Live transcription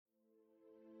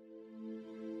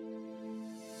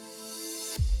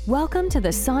Welcome to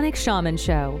the Sonic Shaman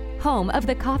Show, home of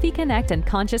the Coffee Connect and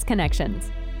Conscious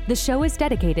Connections. The show is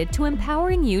dedicated to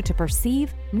empowering you to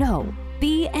perceive, know,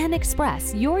 be, and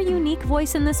express your unique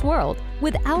voice in this world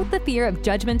without the fear of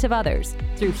judgment of others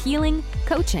through healing,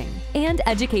 coaching, and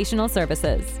educational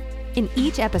services. In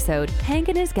each episode, Hank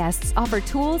and his guests offer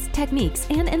tools, techniques,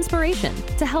 and inspiration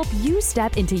to help you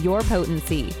step into your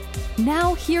potency.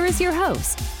 Now, here is your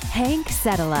host, Hank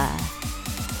Sedela.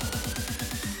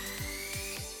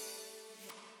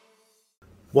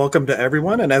 Welcome to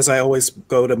everyone, and as I always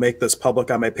go to make this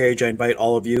public on my page, I invite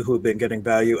all of you who have been getting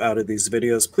value out of these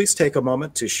videos, please take a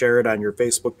moment to share it on your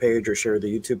Facebook page or share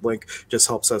the YouTube link. Just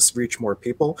helps us reach more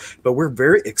people. But we're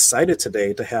very excited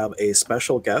today to have a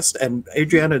special guest, and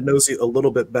Adriana knows you a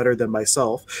little bit better than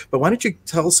myself, but why don't you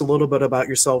tell us a little bit about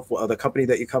yourself, the company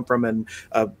that you come from, and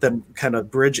then kind of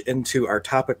bridge into our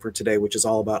topic for today, which is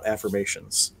all about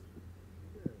affirmations.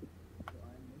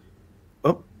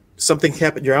 Oh. Something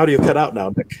happened. Your audio cut out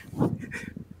now, Nick.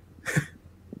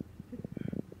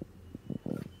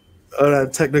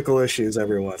 Technical issues,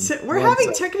 everyone. We're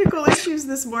having technical issues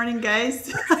this morning,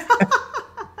 guys.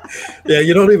 Yeah,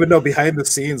 you don't even know behind the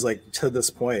scenes, like to this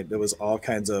point, there was all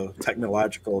kinds of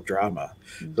technological drama.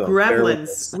 So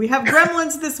gremlins. We have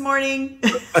gremlins this morning.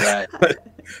 Right.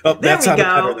 Oh, there we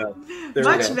go.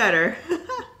 Much better.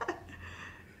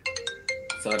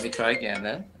 So let me try again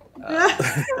then.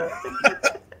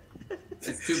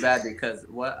 It's too bad because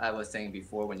what I was saying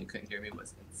before when you couldn't hear me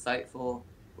was insightful,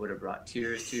 would have brought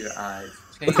tears to your eyes,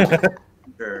 changed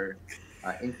your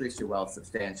increased your wealth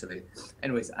substantially.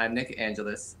 Anyways, I'm Nick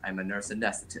Angelis. I'm a nurse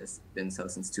anesthetist, been so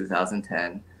since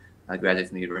 2010. I graduated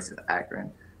from the University of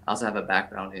Akron. I also have a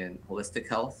background in holistic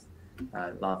health,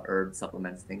 a lot of herbs,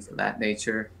 supplements, things of that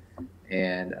nature.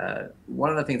 And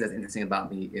one of the things that's interesting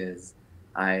about me is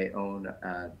I own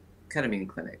a ketamine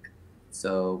clinic.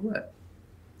 So what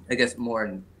I guess more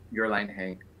in your line,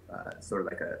 Hank, sort of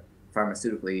like a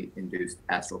pharmaceutically induced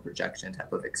astral projection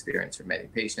type of experience for many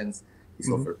patients,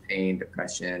 useful for pain,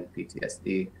 depression,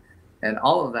 PTSD. And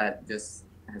all of that just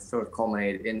has sort of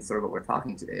culminated in sort of what we're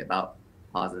talking today about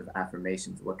positive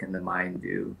affirmations. What can the mind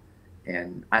do?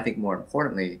 And I think more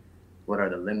importantly, what are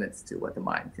the limits to what the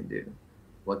mind can do?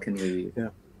 What can we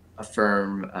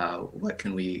affirm? What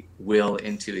can we will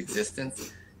into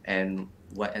existence? And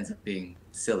what ends up being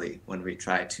silly when we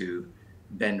try to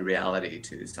bend reality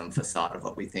to some facade of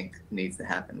what we think needs to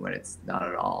happen when it's not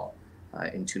at all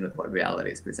in tune with what reality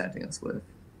is presenting us with.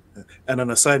 And on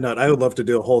a side note, I would love to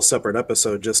do a whole separate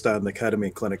episode just on the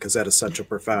ketamine clinic because that is such a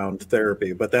profound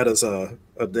therapy. But that is a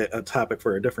topic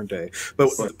for a different day.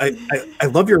 But I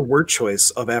love your word choice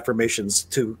of affirmations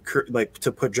to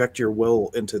project your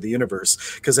will into the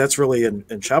universe, because that's really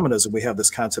in shamanism we have this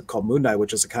concept called Moonai,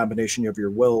 which is a combination of your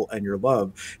will and your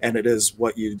love, and it is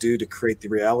what you do to create the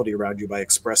reality around you by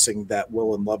expressing that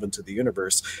will and love into the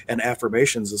universe. And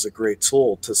affirmations is a great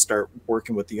tool to start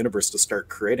working with the universe to start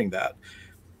creating that.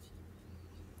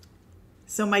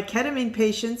 So my ketamine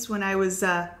patients, when I was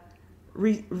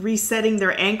resetting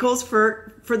their ankles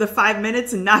for the 5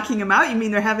 minutes and knocking them out, you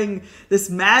mean they're having this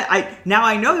now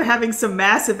I know they're having some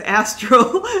massive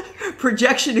astral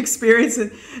projection experience,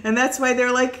 and that's why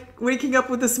they're like waking up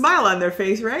with a smile on their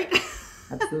face, right?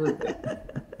 Absolutely.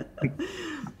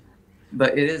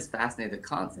 But it is fascinating, the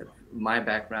concept. My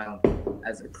background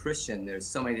as a Christian, there's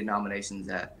so many denominations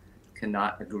that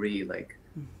cannot agree, like,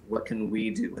 what can we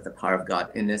do with the power of God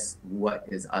in this? What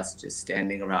is us just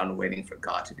standing around waiting for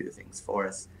God to do things for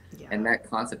us? Yeah. And that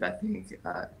concept, I think,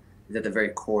 is at the very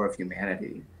core of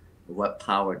humanity. What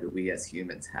power do we as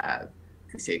humans have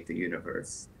to shape the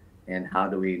universe? And how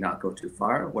do we not go too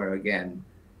far? Where, again,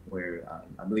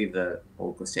 I believe the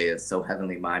old cliche is so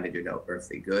heavenly minded, you're no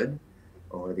earthly good,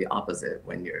 or the opposite,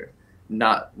 when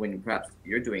perhaps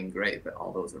you're doing great, but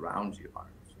all those around you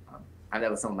aren't. I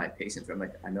know with some of my patients where I'm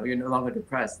like, I know you're no longer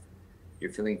depressed,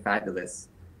 you're feeling fabulous,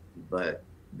 but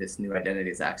this new identity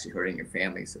is actually hurting your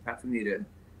family. So perhaps we need to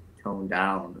tone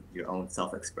down your own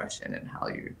self-expression and how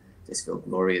you just feel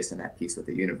glorious and at peace with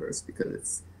the universe, because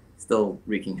it's still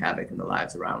wreaking havoc in the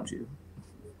lives around you.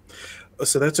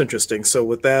 So that's interesting. So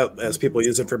with that, as people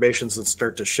use affirmations and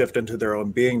start to shift into their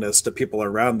own beingness to people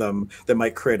around them, that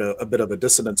might create a bit of a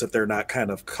dissonance if they're not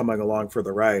kind of coming along for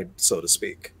the ride, so to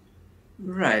speak.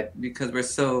 Right, because we're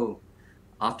codependent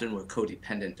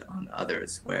on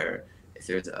others, where if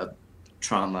there's a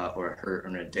trauma or a hurt or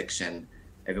an addiction,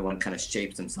 everyone kind of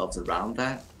shapes themselves around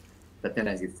that. But then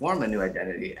as you form a new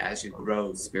identity, as you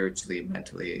grow spiritually,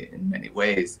 mentally, in many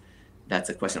ways, that's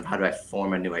a question of how do I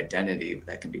form a new identity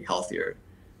that can be healthier,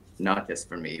 not just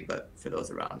for me, but for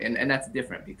those around me. And that's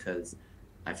different because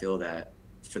I feel that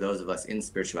for those of us in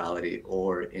spirituality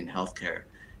or in healthcare,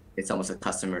 it's almost a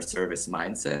customer service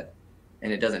mindset.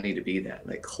 And it doesn't need to be that.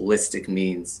 Like holistic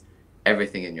means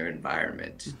everything in your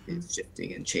environment is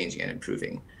shifting and changing and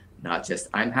improving, not just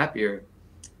I'm happier.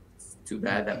 It's too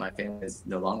bad that my family is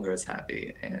no longer as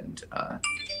happy. And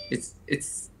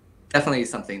it's definitely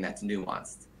something that's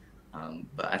nuanced.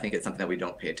 But I think it's something that we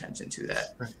don't pay attention to,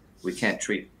 that we can't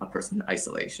treat a person in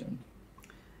isolation.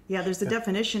 Yeah, there's a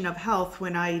definition of health.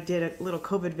 When I did a little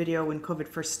COVID video when COVID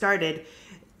first started,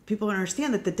 people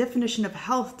understand that the definition of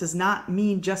health does not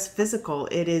mean just physical.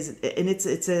 It is, and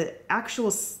it's a actual,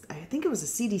 I think it was a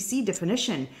CDC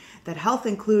definition, that health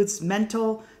includes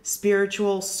mental,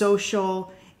 spiritual,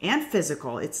 social, and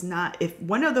physical. It's not, if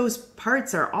one of those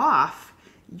parts are off,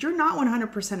 you're not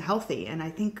 100% healthy. And I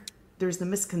think there's the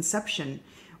misconception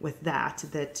with that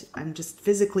I'm just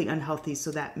physically unhealthy,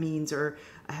 so that means, or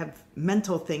I have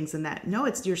mental things, and that, no,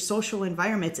 it's your social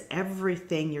environment, it's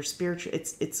everything, your spiritual,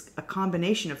 it's a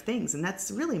combination of things, and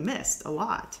that's really missed a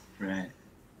lot. Right.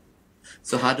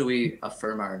 So how do we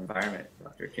affirm our environment,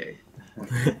 Dr. K?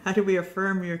 How do we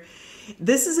affirm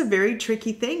this is a very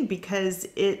tricky thing, because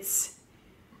it's,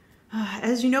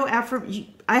 as you know,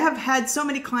 I have had so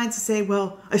many clients say,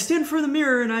 well, I stand in front of the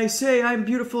mirror and I say I'm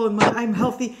beautiful and I'm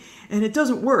healthy, and it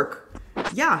doesn't work.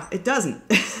 Yeah, it doesn't.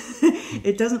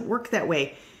 It doesn't work that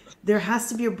way. There has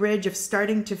to be a bridge of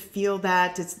starting to feel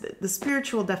that. It's the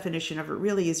spiritual definition of it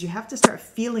really is you have to start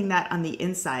feeling that on the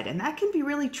inside. And that can be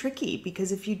really tricky,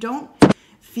 because if you don't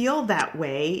feel that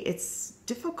way, it's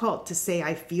difficult to say,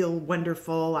 I feel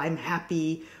wonderful, I'm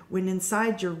happy, when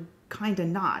inside you're kind of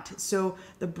not. So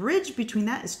the bridge between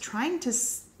that is trying to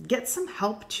get some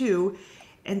help too,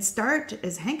 and start,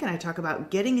 as Hank and I talk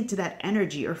about, getting into that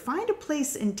energy, or find a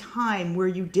place in time where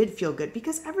you did feel good,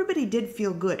 because everybody did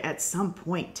feel good at some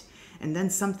point, and then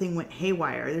something went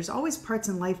haywire. There's always parts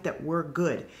in life that were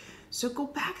good. So go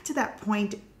back to that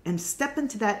point and step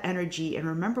into that energy and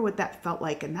remember what that felt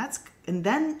like, and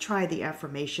then try the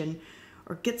affirmation,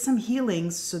 or get some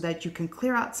healings so that you can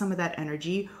clear out some of that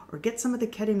energy, or get some of the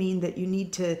ketamine that you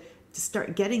need to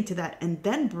start getting to that, and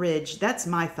then bridge. That's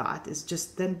my thought, is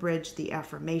just then bridge the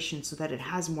affirmation so that it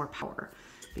has more power.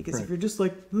 Because if you're just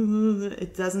like,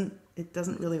 it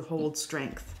doesn't really hold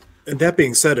strength. And that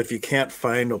being said, if you can't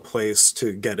find a place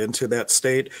to get into that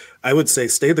state, I would say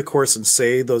stay the course and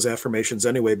say those affirmations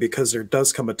anyway, because there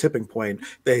does come a tipping point.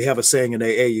 They have a saying in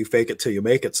AA, you fake it till you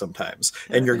make it sometimes.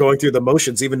 And you're going through the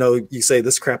motions, even though you say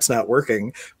this crap's not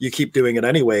working, you keep doing it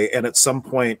anyway. And at some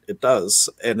point it does.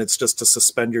 And it's just to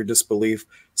suspend your disbelief,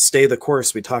 stay the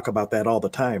course. We talk about that all the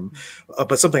time.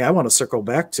 But something I want to circle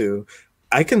back to,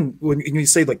 when you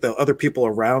say like the other people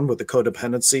around with the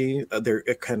codependency,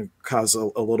 it kind of cause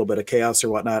a little bit of chaos or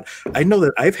whatnot. I know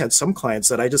that I've had some clients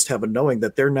that I just have a knowing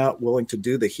that they're not willing to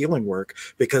do the healing work,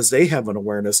 because they have an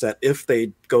awareness that if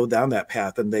they go down that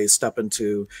path and they step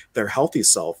into their healthy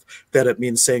self, that it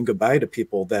means saying goodbye to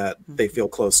people that they feel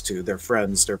close to, their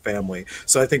friends, their family.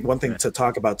 So I think one thing to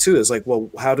talk about too is like, well,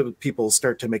 how do people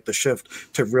start to make the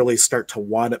shift to really start to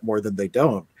want it more than they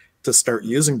don't? To start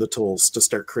using the tools to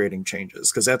start creating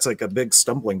changes, because that's like a big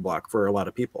stumbling block for a lot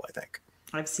of people, I think.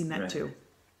 I've seen that too.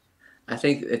 I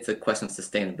think it's a question of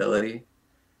sustainability,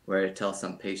 where I tell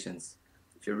some patients,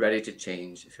 if you're ready to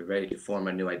change, if you're ready to form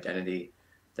a new identity,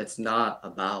 that's not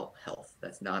about health,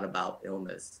 that's not about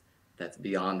illness, that's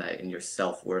beyond that in your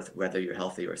self-worth, whether you're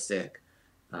healthy or sick.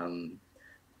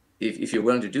 If you're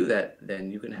willing to do that, then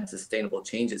you can have sustainable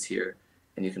changes here.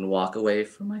 And you can walk away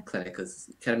from my clinic, because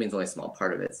ketamine is only a small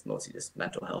part of it. It's mostly just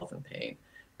mental health and pain.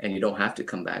 And you don't have to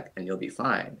come back, and you'll be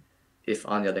fine. If,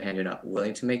 on the other hand, you're not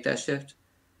willing to make that shift,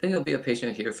 then you'll be a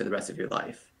patient here for the rest of your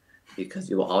life, because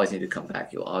you will always need to come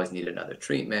back. You'll always need another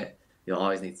treatment. You'll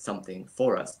always need something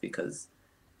for us, because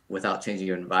without changing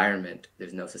your environment,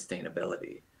 there's no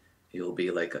sustainability. You'll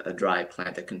be like a dry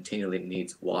plant that continually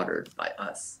needs watered by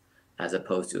us, as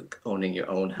opposed to owning your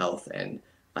own health and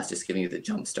us just giving you the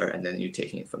jump start and then you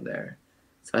taking it from there.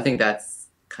 So I think that's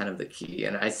kind of the key.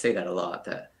 And I say that a lot,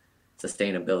 that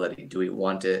sustainability, do we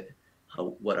want it?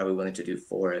 What are we willing to do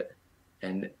for it?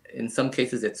 And in some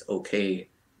cases, it's okay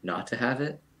not to have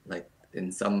it. Like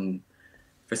for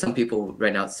some people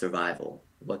right now, it's survival.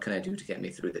 What can I do to get me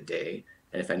through the day?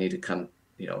 And if I need to come,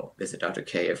 visit Dr.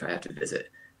 K, if I have to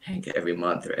visit Hank every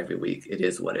month or every week, it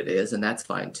is what it is. And that's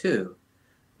fine too.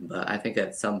 But I think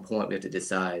at some point we have to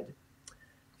decide,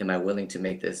 am I willing to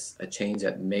make this a change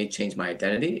that may change my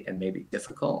identity and may be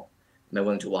difficult? Am I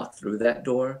willing to walk through that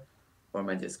door? Or am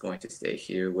I just going to stay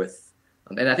here with,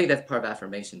 and I think that's part of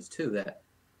affirmations too, that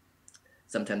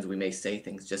sometimes we may say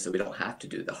things just so we don't have to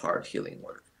do the hard healing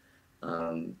work.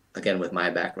 Again, with my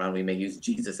background, we may use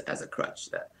Jesus as a crutch,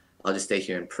 that I'll just stay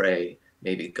here and pray.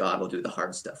 Maybe God will do the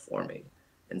hard stuff for me,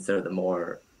 instead of the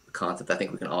more concept I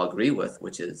think we can all agree with,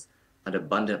 which is an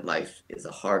abundant life is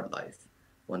a hard life,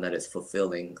 one that is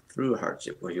fulfilling through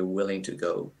hardship, where you're willing to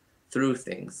go through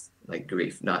things like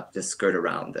grief, not just skirt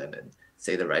around them and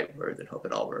say the right words and hope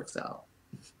it all works out.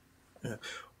 Yeah.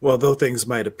 Well, though things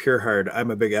might appear hard, I'm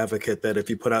a big advocate that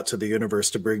if you put out to the universe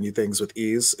to bring you things with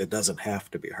ease, it doesn't have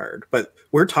to be hard. But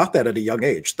we're taught that at a young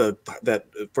age, that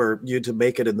for you to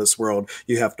make it in this world,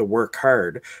 you have to work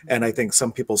hard. And I think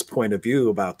some people's point of view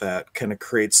about that kind of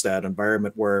creates that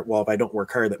environment where, well, if I don't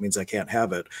work hard, that means I can't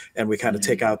have it. And we kind of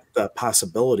take out the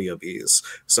possibility of ease.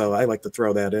 So I like to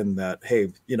throw that in, that,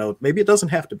 hey, maybe it doesn't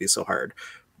have to be so hard.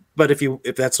 But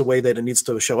if that's the way that it needs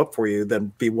to show up for you,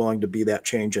 then be willing to be that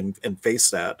change and face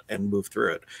that and move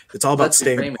through it. It's all about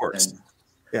staying the course.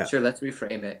 Yeah. Sure, let's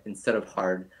reframe it. Instead of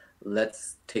hard,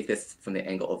 let's take this from the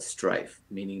angle of strife,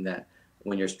 meaning that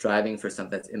when you're striving for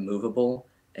something that's immovable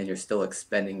and you're still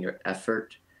expending your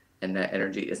effort and that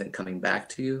energy isn't coming back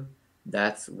to you,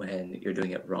 that's when you're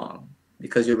doing it wrong.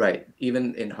 Because you're right,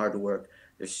 even in hard work,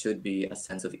 there should be a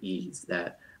sense of ease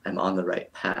that I'm on the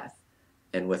right path.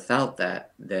 And without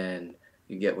that, then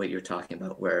you get what you're talking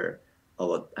about, where,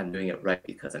 oh, I'm doing it right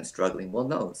because I'm struggling. Well,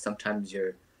 no, sometimes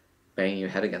you're banging your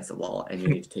head against the wall and you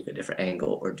need to take a different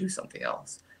angle or do something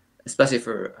else. Especially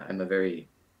I'm a very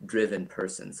driven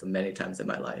person. So many times in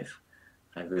my life,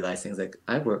 I realized things like,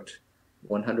 I worked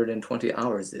 120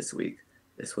 hours this week.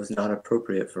 This was not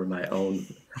appropriate for my own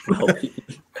well-being.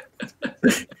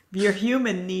 Your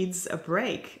human needs a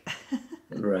break.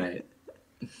 Right.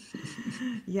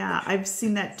 Yeah, I've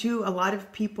seen that too. A lot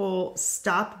of people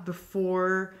stop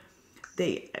before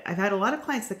I've had a lot of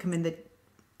clients that come in that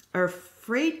are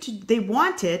afraid they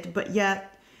want it, but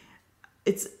yet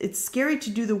it's scary to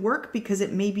do the work because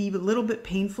it may be a little bit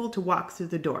painful to walk through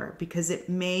the door, because it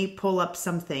may pull up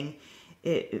something.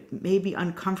 It may be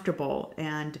uncomfortable.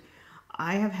 And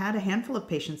I have had a handful of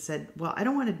patients said, well, I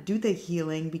don't want to do the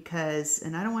healing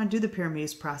and I don't want to do the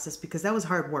Pyraminx process because that was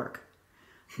hard work.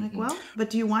 I'm like, well, but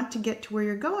do you want to get to where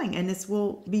you're going? And this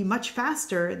will be much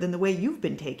faster than the way you've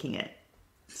been taking it.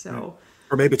 So,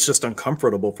 or maybe it's just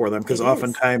uncomfortable for them, because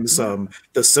oftentimes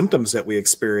the symptoms that we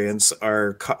experience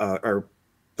are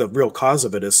the real cause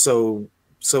of it is so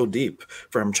deep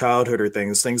from childhood, or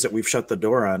things that we've shut the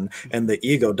door on, and the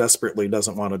ego desperately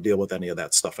doesn't want to deal with any of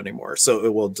that stuff anymore. So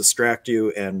it will distract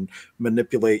you and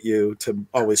manipulate you to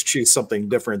always choose something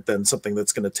different than something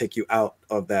that's going to take you out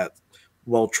of that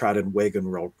well-trodden wagon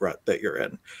road rut that you're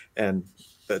in. And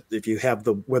that if you have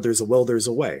where there's a will, there's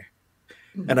a way.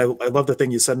 And I love the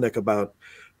thing you said, Nick, about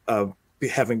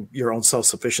having your own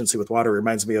self-sufficiency with water. It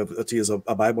reminds me of, to use a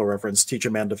Bible reference, teach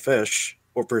a man to fish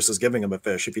versus giving them a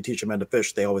fish. If you teach a man to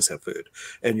fish, they always have food.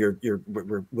 And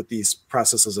we're with these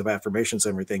processes of affirmations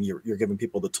and everything, you're giving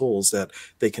people the tools that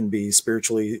they can be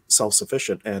spiritually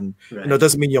self-sufficient. And it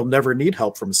doesn't mean you'll never need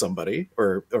help from somebody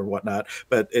or whatnot,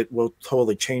 but it will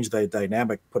totally change the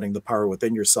dynamic, putting the power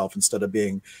within yourself instead of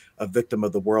being a victim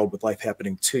of the world with life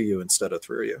happening to you instead of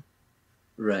through you.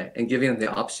 Right. And giving them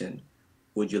the option,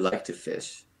 would you like to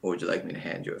fish, or would you like me to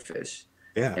hand you a fish?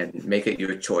 Yeah. And make it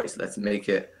your choice. Let's make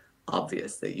it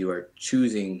obvious that you are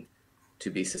choosing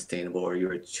to be sustainable, or you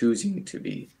are choosing to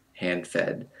be hand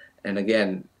fed. And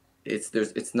again, it's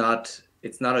not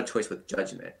a choice with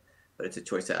judgment, but it's a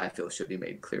choice that I feel should be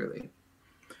made clearly.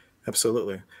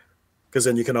 Absolutely. Because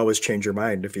then you can always change your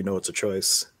mind if you know it's a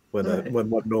choice. When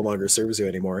what no longer serves you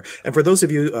anymore. And for those of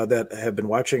you that have been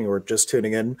watching or just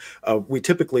tuning in, we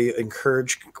typically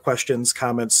encourage questions,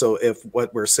 comments. So if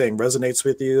what we're saying resonates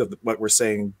with you, if what we're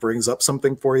saying brings up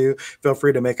something for you, feel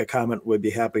free to make a comment. We'd be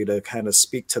happy to kind of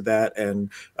speak to that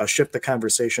and shift the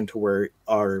conversation to where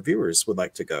our viewers would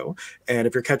like to go. And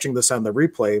if you're catching this on the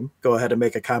replay, go ahead and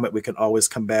make a comment. We can always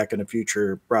come back in a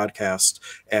future broadcast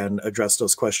and address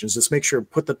those questions. Just make sure,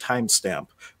 put the timestamp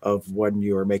of when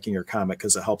you are making your comment,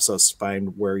 because it helps us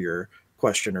find where your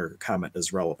question or comment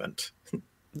is relevant.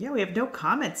 Yeah, we have no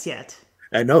comments yet.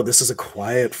 I know this is a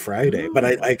quiet Friday, but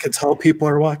I can tell people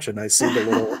are watching. I see the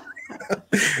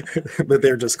little, but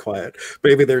they're just quiet.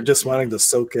 Maybe they're just wanting to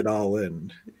soak it all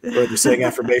in. Or they're saying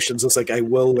affirmations. It's like, I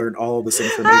will learn all of this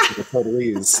information with total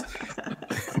ease.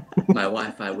 My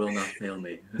Wi-Fi will not fail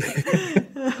me.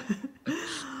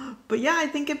 But yeah, I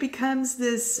think it becomes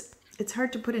this, it's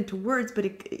hard to put into words,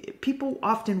 but people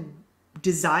often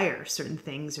desire certain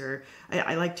things, or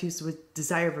I like to use with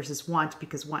desire versus want,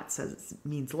 because want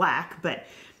means lack, but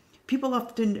people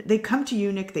often, they come to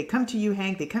you, Nick, they come to you,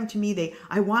 Hank, they come to me,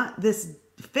 I want this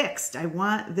fixed, I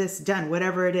want this done,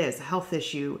 whatever it is, a health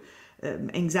issue,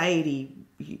 anxiety,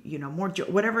 more joy,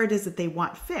 whatever it is that they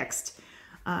want fixed.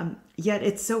 Yet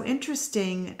it's so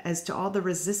interesting as to all the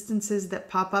resistances that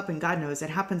pop up, and God knows it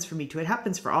happens for me too. It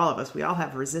happens for all of us. We all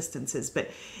have resistances, but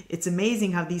it's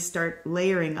amazing how these start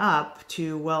layering up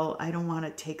to, well, I don't want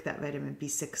to take that vitamin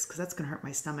B6 because that's going to hurt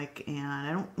my stomach. And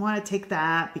I don't want to take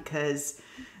that because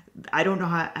I don't know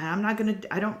how,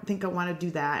 I don't think I want to do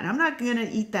that. And I'm not going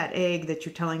to eat that egg that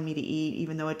you're telling me to eat,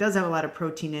 even though it does have a lot of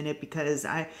protein in it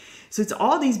so it's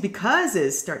all these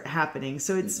becauses start happening.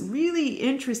 So it's really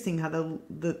interesting how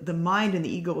the mind and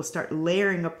the ego will start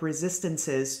layering up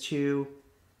resistances to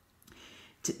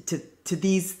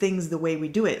these things the way we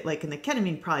do it. Like in the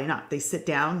ketamine, probably not. They sit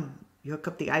down, you hook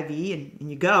up the IV and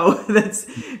you go. That's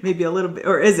maybe a little bit,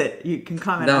 or is it? You can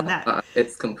comment on that.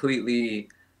 It's completely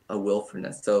a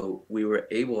willfulness. So we were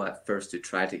able at first to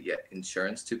try to get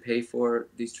insurance to pay for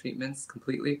these treatments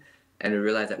completely. And we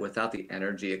realized that without the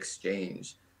energy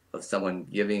exchange of someone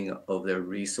giving of their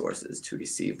resources to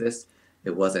receive this,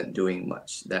 it wasn't doing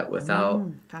much. That without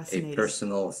a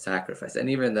personal sacrifice, and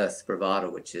even the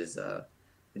Spravato, which is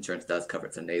insurance does cover,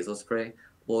 it's a nasal spray.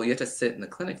 Well, you have to sit in the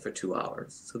clinic for 2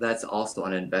 hours. So that's also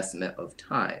an investment of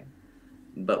time.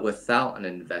 But without an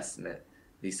investment,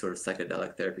 these sort of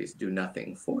psychedelic therapies do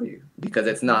nothing for you because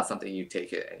it's not something you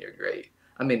take it and you're great.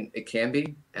 I mean, it can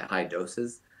be at high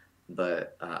doses,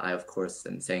 but I, of course,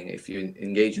 am saying if you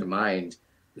engage your mind,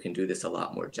 we can do this a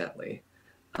lot more gently.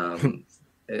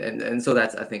 And so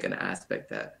that's, I think, an aspect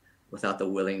that without the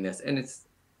willingness, and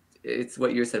it's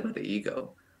what you said about the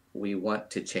ego. We want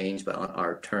to change, but on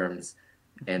our terms.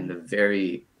 And the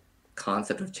very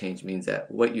concept of change means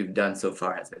that what you've done so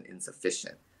far has been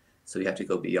insufficient. So you have to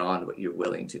go beyond what you're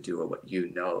willing to do or what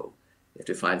you know. You have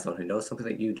to find someone who knows something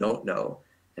that you don't know.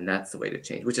 And that's the way to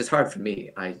change, which is hard for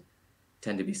me. I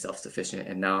tend to be self-sufficient.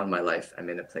 And now in my life, I'm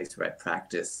in a place where I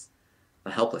practice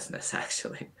a helplessness,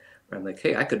 actually, where I'm like,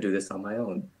 hey, I could do this on my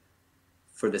own.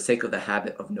 For the sake of the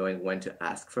habit of knowing when to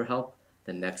ask for help,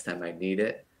 the next time I need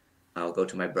it, I'll go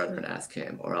to my brother and ask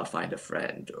him, or I'll find a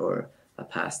friend or a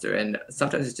pastor. And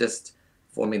sometimes it's just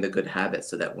forming the good habit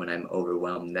so that when I'm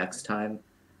overwhelmed next time,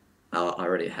 I'll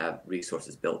already have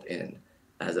resources built in,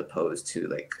 as opposed to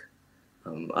like,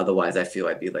 otherwise I feel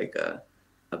I'd be like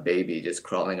a baby just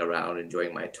crawling around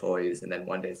enjoying my toys. And then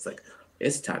one day it's like,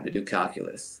 it's time to do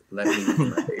calculus. Let me use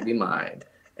my baby mind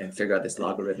and figure out this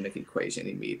logarithmic equation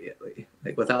immediately.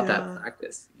 Like without that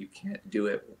practice, you can't do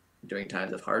it during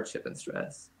times of hardship and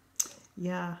stress.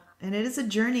 Yeah. And it is a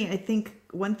journey. I think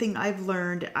one thing I've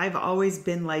learned, I've always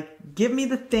been like, give me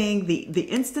the thing, the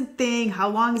instant thing. How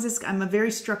long is this? I'm a very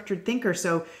structured thinker.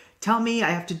 So tell me I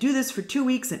have to do this for 2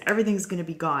 weeks and everything's going to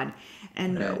be gone.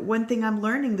 And one thing I'm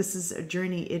learning, this is a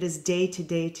journey. It is day to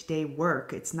day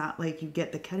work. It's not like you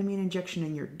get the ketamine injection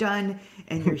and you're done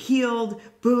and you're healed.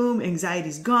 Boom,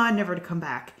 anxiety's gone, never to come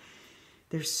back.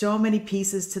 There's so many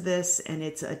pieces to this, and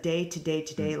it's a day to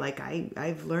day. Like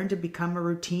I've learned to become a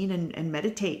routine and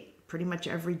meditate pretty much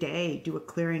every day, do a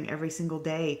clearing every single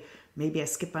day. Maybe I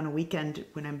skip on a weekend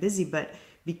when I'm busy, but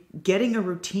getting a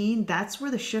routine, that's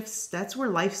where the shifts, that's where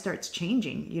life starts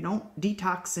changing. You don't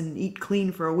detox and eat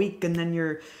clean for a week and then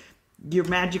you're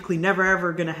magically never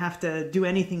ever going to have to do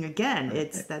anything again.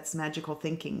 That's magical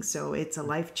thinking. So it's a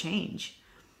life change.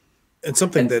 And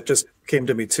something that just came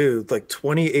to me too, like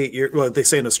 28 years, well, they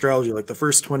say in astrology, like the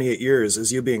first 28 years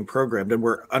is you being programmed, and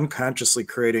we're unconsciously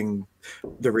creating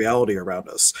the reality around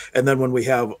us. And then when we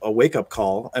have a wake up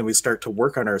call and we start to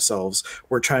work on ourselves,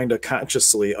 we're trying to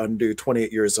consciously undo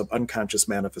 28 years of unconscious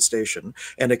manifestation.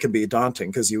 And it can be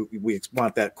daunting because we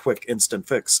want that quick instant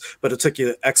fix, but it took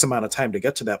you X amount of time to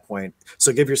get to that point.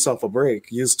 So give yourself a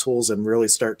break, use tools, and really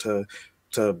start to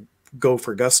go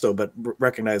for gusto, but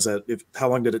recognize that how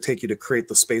long did it take you to create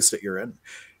the space that you're in?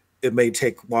 It may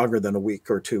take longer than a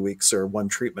week or 2 weeks or one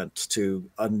treatment to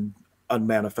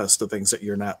unmanifest the things that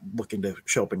you're not looking to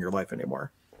show up in your life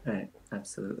anymore. Right,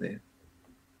 absolutely.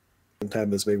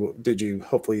 Time is big.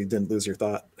 Hopefully you didn't lose your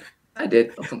thought. I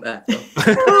did. I'll come back.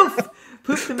 Poof!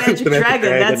 Poof the magic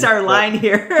dragon. That's our line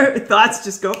here. Thoughts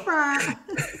just go.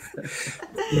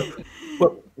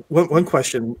 Well, one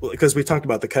question, because we talked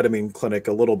about the ketamine clinic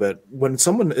a little bit. When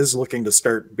someone is looking to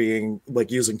start being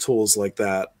like using tools like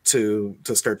that to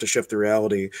start to shift the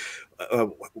reality,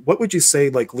 what would you say,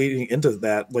 like leading into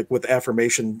that, like with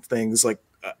affirmation things? Like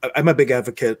I'm a big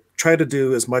advocate, try to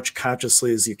do as much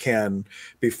consciously as you can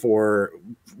before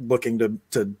looking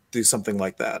to do something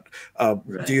like that.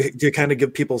 Right. Do you kind of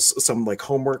give people some like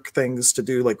homework things to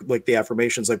do, like the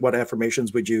affirmations? Like what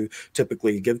affirmations would you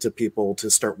typically give to people to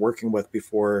start working with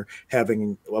before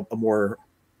having a more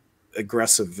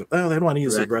aggressive, I don't want to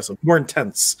use aggressive, more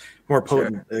intense, more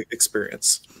potent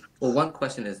experience? Well, one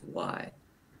question is why?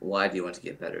 Why do you want to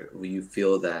get better? Will you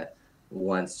feel that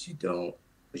once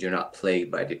you're not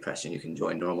plagued by depression, you can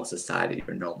join normal society,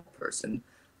 you're a normal person?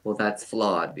 Well, that's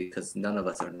flawed because none of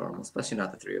us are normal, especially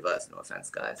not the three of us. No offense,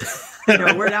 guys.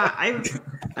 No, we're not.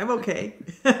 I'm okay.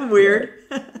 I'm weird.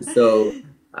 So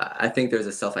I think there's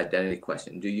a self-identity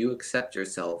question. Do you accept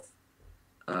yourself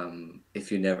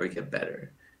if you never get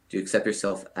better? Do you accept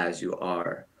yourself as you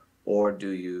are, or do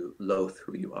you loathe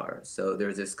who you are? So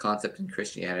there's this concept in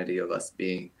Christianity of us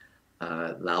being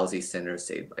lousy sinners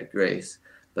saved by grace.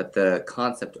 But the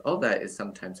concept of that is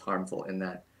sometimes harmful in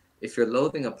that if you're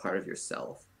loathing a part of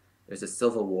yourself, there's a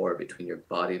civil war between your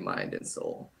body, mind, and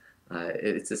soul.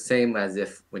 It's the same as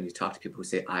if when you talk to people who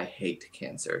say, I hate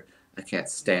cancer, I can't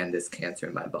stand this cancer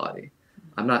in my body.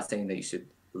 I'm not saying that you should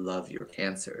love your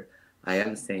cancer. I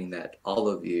am saying that all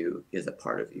of you is a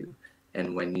part of you.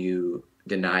 And when you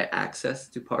deny access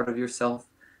to part of yourself,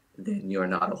 then you're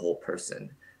not a whole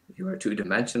person. You are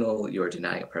two-dimensional, you are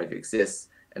denying a part of you exists.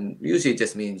 And usually it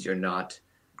just means you're not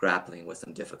grappling with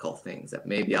some difficult things that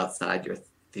may be outside your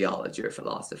theology or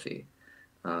philosophy.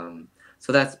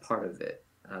 So that's part of it.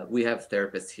 We have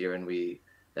therapists here, and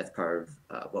that's part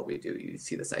of what we do. You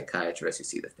see the psychiatrist, you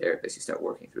see the therapist, you start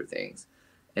working through things.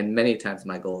 And many times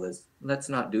my goal is, let's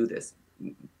not do this.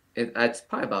 It's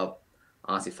probably about,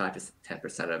 honestly, 5 to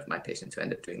 10% of my patients who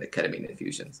end up doing the ketamine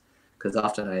infusions. Because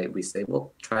often we say,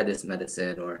 well, try this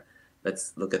medicine, or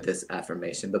let's look at this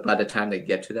affirmation. But by the time they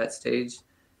get to that stage,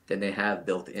 then they have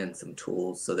built in some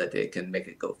tools so that they can make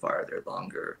it go farther,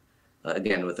 longer,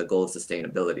 again, with a goal of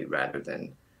sustainability rather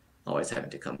than always having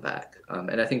to come back.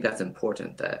 And I think that's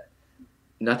important, that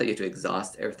not that you have to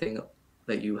exhaust everything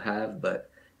that you have, but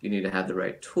you need to have the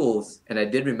right tools. And I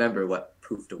did remember what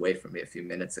poofed away from me a few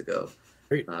minutes ago.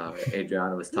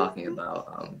 Adriana was talking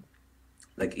about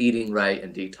like eating right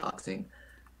and detoxing.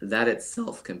 That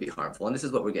itself can be harmful. And this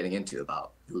is what we're getting into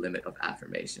about the limit of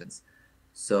affirmations.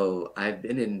 So I've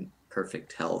been in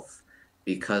perfect health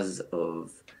because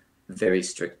of very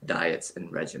strict diets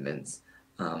and regimens.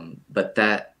 But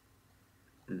that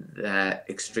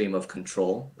extreme of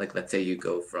control, like let's say you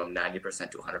go from 90%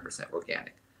 to 100%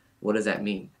 organic. What does that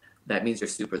mean? That means you're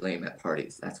super lame at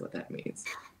parties. That's what that means.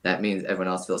 That means everyone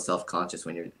else feels self-conscious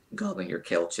when you're gobbling your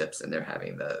kale chips and they're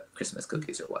having the Christmas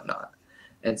cookies or whatnot.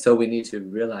 And so we need to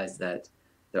realize that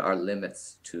there are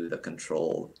limits to the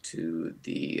control, to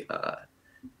the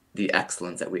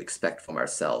excellence that we expect from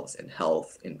ourselves in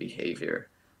health, in behavior.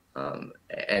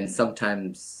 And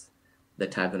sometimes the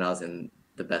times when I was in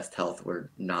the best health were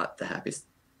not the happiest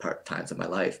times of my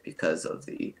life because of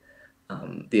the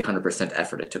 100%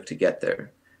 effort it took to get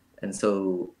there. And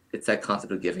so it's that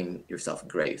concept of giving yourself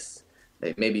grace.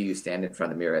 Like maybe you stand in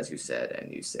front of the mirror, as you said,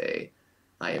 and you say,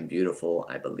 I am beautiful,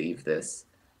 I believe this,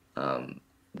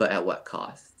 but at what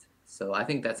cost? So I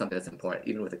think that's something that's important,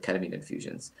 even with the ketamine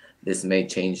infusions. This may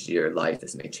change your life,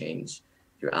 this may change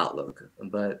your outlook,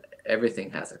 but everything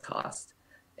has a cost.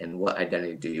 And what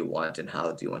identity do you want, and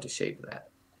how do you want to shape that?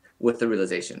 With the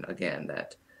realization, again,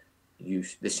 that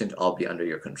this shouldn't all be under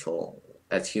your control.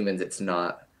 As humans, it's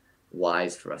not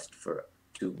wise for us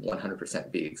to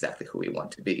 100% be exactly who we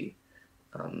want to be.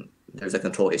 There's a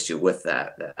control issue with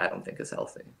that I don't think is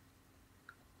healthy.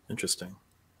 Interesting.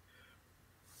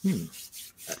 You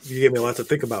gave me a lot to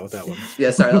think about with that one.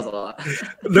 Yeah, sorry, that was a lot.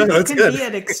 No, It that's can good. be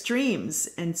at extremes,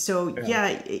 and so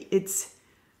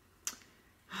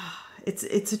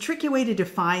it's a tricky way to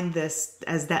define this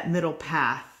as that middle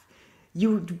path.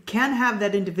 You can have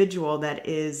that individual that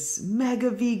is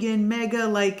mega vegan, mega,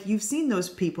 like you've seen those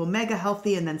people, mega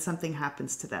healthy, and then something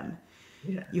happens to them.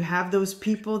 Yeah. You have those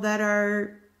people that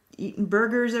are eating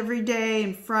burgers every day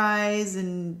and fries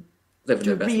and Living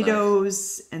their best life.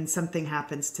 Doritos, and something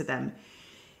happens to them.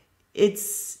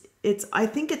 I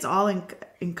think it's all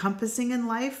encompassing in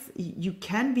life. You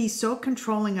can be so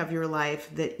controlling of your life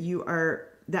that you are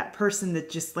that person that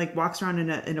just like walks around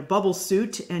in a bubble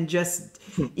suit and just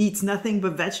eats nothing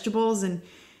but vegetables. And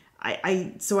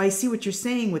so I see what you're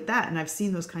saying with that. And I've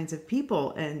seen those kinds of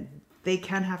people, and they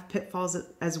can have pitfalls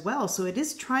as well. So it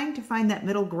is trying to find that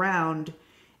middle ground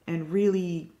and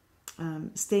really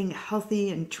staying healthy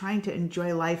and trying to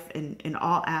enjoy life in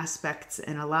all aspects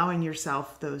and allowing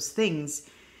yourself those things.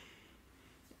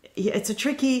 It's a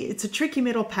tricky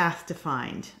middle path to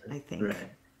find, I think.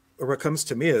 Right. what comes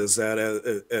to me is that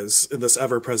as in this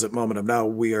ever-present moment of now,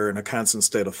 we are in a constant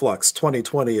state of flux.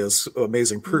 2020 is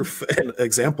amazing proof and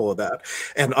example of that.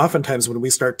 And oftentimes when we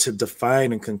start to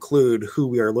define and conclude who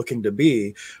we are looking to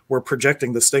be, we're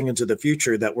projecting this thing into the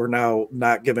future that we're now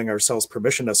not giving ourselves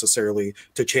permission necessarily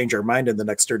to change our mind in the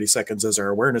next 30 seconds as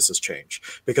our awarenesses change.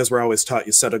 Because we're always taught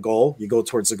you set a goal, you go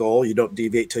towards the goal, you don't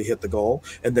deviate till you hit the goal,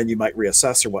 and then you might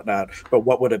reassess or whatnot. But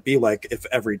what would it be like if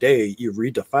every day you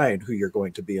redefine who you're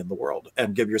going to be in the world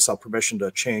and give yourself permission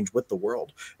to change with the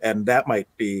world? And that might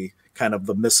be kind of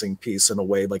the missing piece in a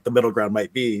way. Like the middle ground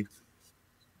might be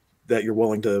that you're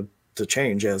willing to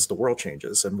change as the world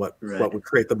changes, and what would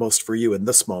create the most for you in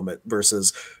this moment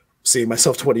versus seeing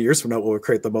myself 20 years from now, what would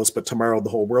create the most, but tomorrow the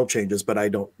whole world changes, but I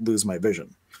don't lose my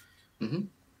vision. Mm-hmm.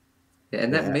 Yeah,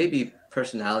 and that may be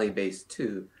personality based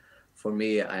too. For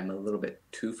me, I'm a little bit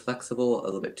too flexible, a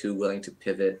little bit too willing to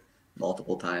pivot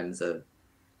multiple times a,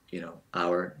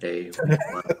 hour, day,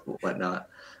 whatnot.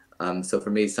 So for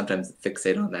me, sometimes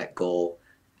fixate on that goal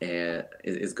and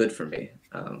is good for me.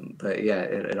 But yeah,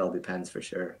 it all depends for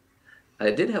sure. I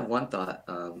did have one thought,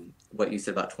 what you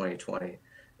said about 2020,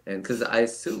 and because I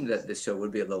assumed that this show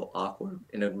would be a little awkward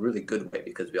in a really good way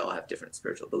because we all have different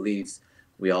spiritual beliefs,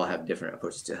 we all have different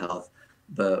approaches to health.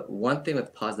 But one thing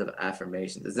with positive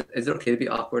affirmations, is it okay to be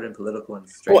awkward and political and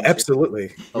strange? Well, absolutely.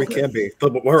 Okay. We can be.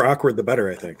 The more awkward, the better,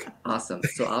 I think. Awesome.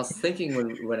 So I was thinking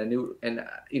when I knew, and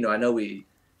I know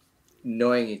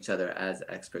knowing each other as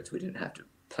experts, we didn't have to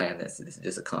plan this. This is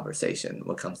just a conversation,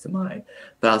 what comes to mind.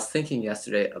 But I was thinking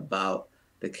yesterday about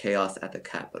the chaos at the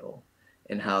Capitol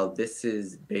and how this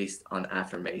is based on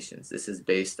affirmations. This is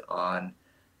based on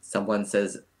someone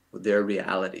says their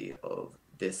reality of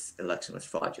this election was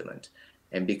fraudulent.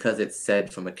 And because it's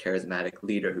said from a charismatic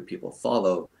leader who people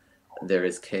follow, there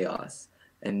is chaos.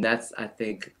 And that's, I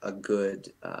think, a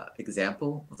good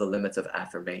example of the limits of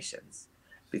affirmations.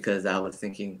 Because I was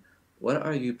thinking, what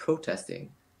are you protesting?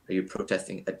 Are you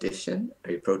protesting addition?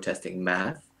 Are you protesting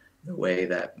math? The way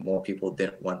that more people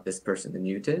didn't want this person than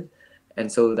you did?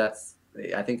 And so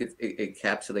I think it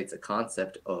encapsulates a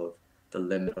concept of the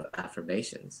limit of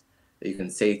affirmations. That you can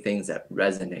say things that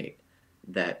resonate,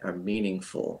 that are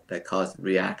meaningful, that cause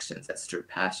reactions, that stir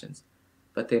passions,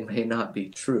 but they may not be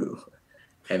true.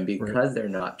 And because they're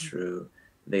not true,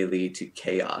 they lead to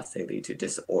chaos, they lead to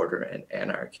disorder and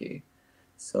anarchy.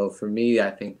 So for me,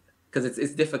 I think, because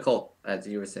it's difficult, as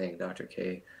you were saying, Dr.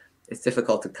 K, it's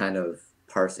difficult to kind of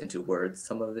parse into words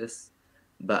some of this,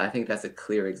 but I think that's a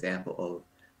clear example of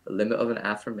the limit of an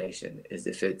affirmation is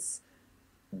if it's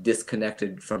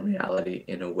disconnected from reality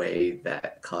in a way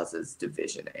that causes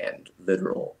division and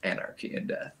literal anarchy and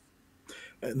death.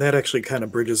 And that actually kind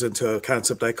of bridges into a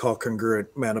concept I call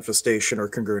congruent manifestation or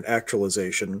congruent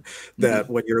actualization,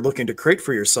 that when you're looking to create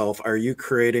for yourself, are you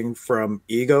creating from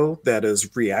ego that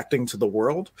is reacting to the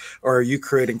world, or are you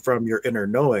creating from your inner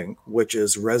knowing, which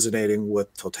is resonating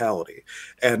with totality?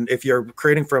 And if you're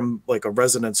creating from like a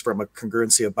resonance from a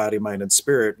congruency of body, mind, and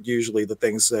spirit, usually the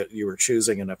things that you are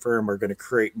choosing and affirm are going to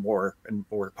create more and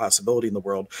more possibility in the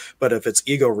world. But if it's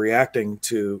ego resisting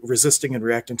and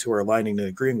reacting to or aligning and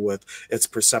agreeing with,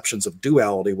 it's perceptions of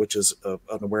duality, which is an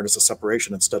awareness of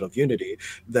separation instead of unity,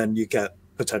 then you get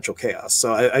potential chaos.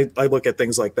 So I look at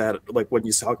things like that, like when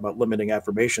you talk about limiting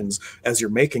affirmations, as you're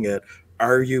making it,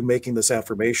 are you making this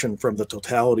affirmation from the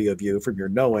totality of you, from your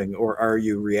knowing, or are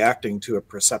you reacting to a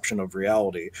perception of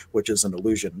reality, which is an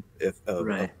illusion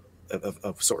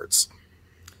of sorts?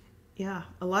 Yeah,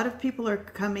 a lot of people are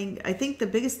coming. I think the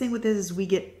biggest thing with this is we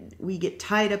get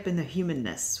tied up in the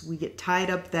humanness. We get tied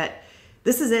up that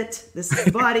this is it. This is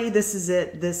the body. This is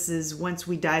it. This is once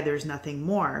we die, there's nothing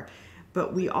more.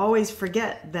 But we always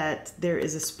forget that there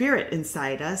is a spirit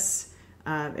inside us.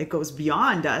 It goes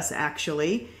beyond us,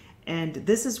 actually. And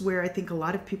this is where I think a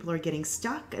lot of people are getting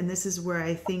stuck. And this is where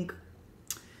I think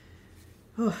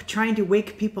trying to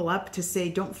wake people up to say,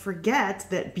 don't forget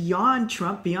that beyond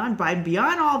Trump, beyond Biden,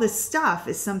 beyond all this stuff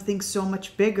is something so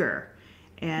much bigger.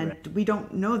 And we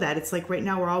don't know that. It's like right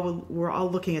now we're all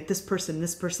looking at this person, the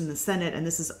Senate, and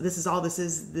this is all this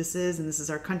is, and this is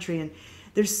our country. And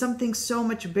there's something so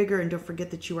much bigger. And don't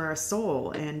forget that you are a soul.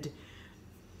 And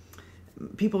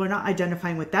people are not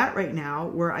identifying with that right now.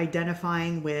 We're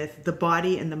identifying with the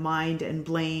body and the mind and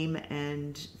blame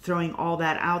and throwing all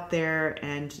that out there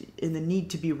and in the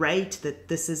need to be right, that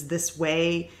this is this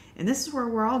way. And this is where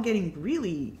we're all getting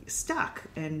really stuck.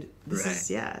 And this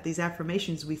is, these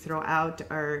affirmations we throw out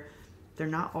they're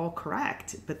not all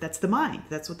correct, but that's the mind.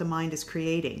 That's what the mind is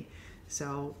creating.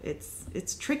 So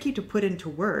it's tricky to put into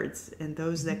words, and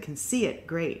those that can see it,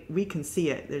 great. We can see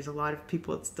it. There's a lot of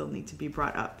people that still need to be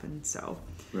brought up, and so.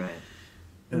 Right.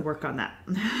 and work on that.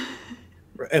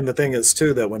 And the thing is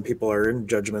too, that when people are in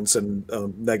judgments and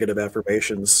negative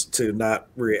affirmations, to not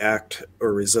react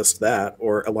or resist that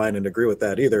or align and agree with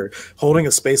that either. Holding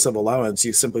a space of allowance,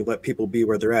 you simply let people be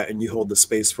where they're at, and you hold the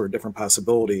space for a different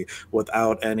possibility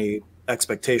without any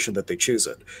expectation that they choose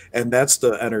it. And that's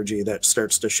the energy that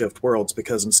starts to shift worlds,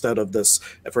 because instead of this,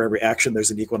 for every action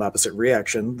there's an equal and opposite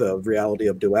reaction, the reality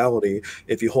of duality,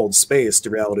 if you hold space, the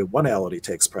reality of oneality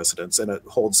takes precedence, and it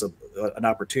holds an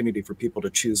opportunity for people to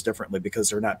choose differently, because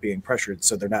they're not being pressured.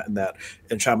 So they're not in that,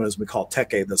 in shamanism we call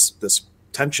teke, this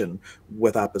tension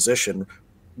with opposition.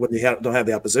 When you don't have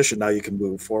the opposition, now you can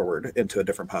move forward into a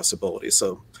different possibility.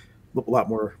 So a lot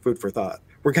more food for thought.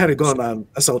 We're kind of going on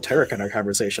esoteric in our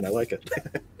conversation. I like it.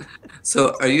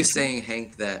 So are you saying,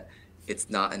 Hank, that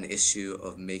it's not an issue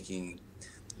of making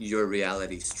your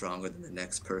reality stronger than the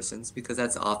next person's? Because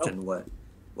that's often what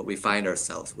we find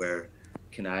ourselves, where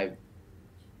can I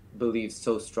believe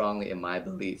so strongly in my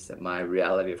beliefs that my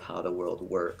reality of how the world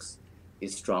works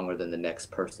is stronger than the next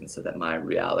person, so that my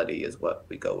reality is what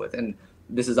we go with. And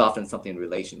this is often something in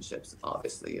relationships,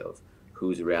 obviously, of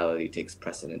whose reality takes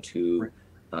precedent, who,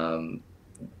 and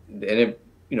it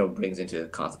brings into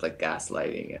concepts like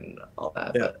gaslighting and all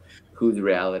that, but whose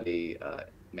reality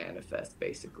manifests,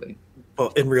 basically. Well,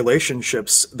 in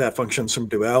relationships, that functions from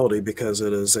duality, because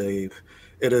it is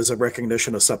a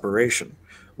recognition of separation.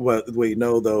 What we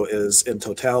know, though, is in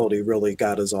totality, really,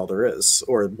 God is all there is,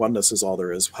 or oneness is all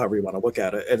there is, however you want to look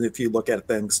at it. And if you look at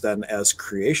things then as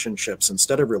creationships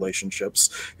instead of relationships,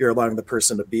 you're allowing the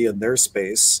person to be in their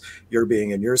space, you're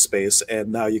being in your space,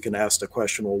 and now you can ask the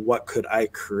question, well, what could I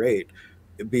create,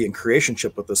 be in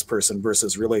creationship with this person,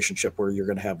 versus relationship, where you're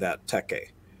going to have that teke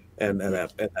and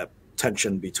that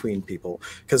tension between people,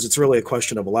 because it's really a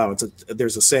question of allowance.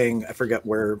 There's a saying, I forget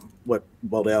what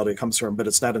modality it comes from, but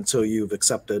it's not until you've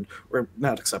accepted, or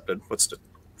not accepted, what's the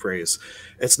phrase?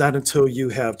 It's not until you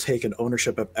have taken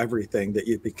ownership of everything that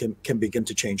you can begin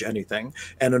to change anything.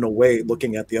 And in a way,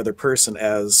 looking at the other person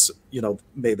as,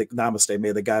 may the namaste,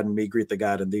 may the God in me greet the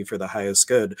God in thee for the highest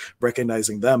good,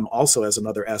 recognizing them also as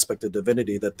another aspect of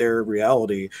divinity, that their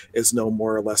reality is no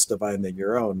more or less divine than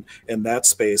your own. In that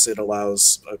space, it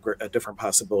allows a different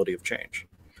possibility of change.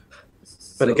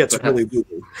 But it gets really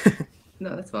woo-woo.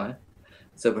 No, that's fine.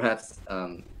 So perhaps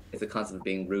it's a concept of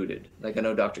being rooted. Like, I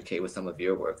know, Dr. K, with some of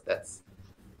your work, that's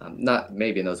not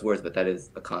maybe in those words, but that is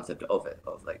a concept of it,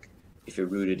 of like, if you're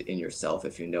rooted in yourself,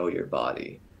 if you know your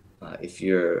body, if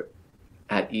you're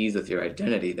at ease with your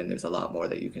identity, then there's a lot more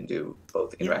that you can do,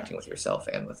 both interacting with yourself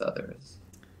and with others.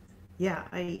 Yeah,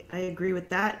 I agree with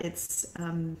that. It's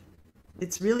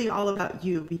really all about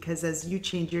you, because as you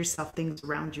change yourself, things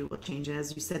around you will change. And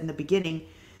as you said in the beginning,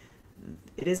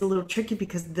 it is a little tricky,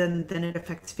 because then it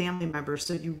affects family members.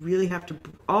 So you really have to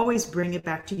always bring it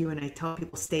back to you. And I tell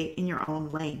people, stay in your own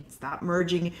lane. Stop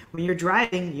merging. When you're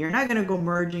driving, you're not going to go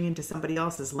merging into somebody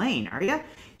else's lane, are you?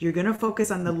 You're going to focus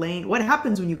on the lane. What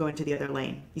happens when you go into the other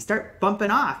lane? You start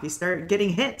bumping off. You start getting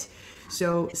hit.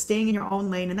 So staying in your own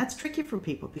lane, and that's tricky for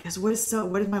people, because what is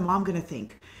my mom going to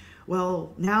think?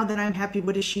 Well, now that I'm happy,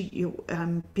 what is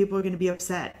people are going to be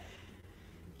upset.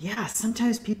 Yeah,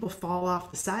 sometimes people fall off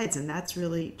the sides, and that's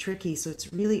really tricky. So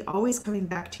it's really always coming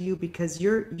back to you, because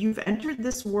you've entered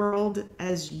this world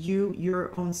as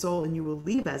your own soul, and you will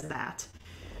leave as that.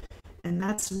 And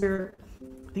that's where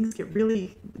things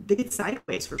they get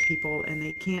sideways for people, and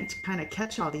they can't kind of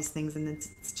catch all these things. And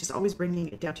it's just always bringing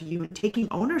it down to you and taking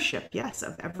ownership, yes,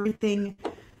 of everything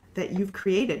that you've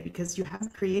created, because you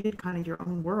have created kind of your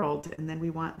own world. And then we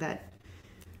want that,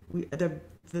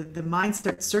 the mind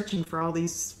starts searching for all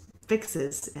these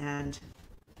fixes, and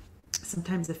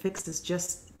sometimes the fix is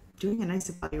just doing a nice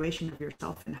evaluation of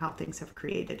yourself and how things have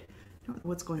created. I don't know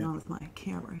what's going on with my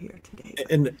camera here today.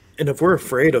 And if we're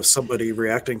afraid of somebody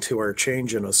reacting to our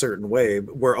change in a certain way,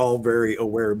 we're all very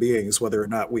aware beings, whether or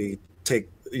not we take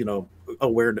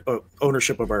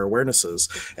ownership of our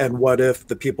awarenesses. And what if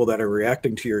the people that are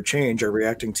reacting to your change are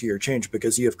reacting to your change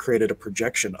because you have created a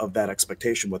projection of that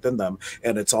expectation within them,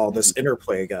 and it's all this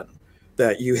interplay again,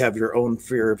 that you have your own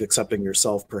fear of accepting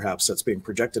yourself, perhaps, that's being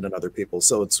projected on other people.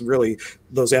 So it's really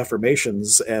those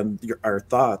affirmations and our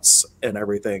thoughts and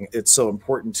everything. It's so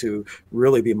important to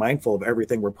really be mindful of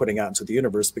everything we're putting out into the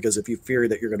universe, because if you fear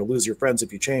that you're going to lose your friends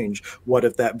if you change, what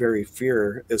if that very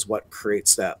fear is what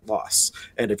creates that loss?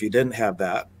 And if you didn't have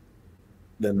that,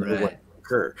 then it wouldn't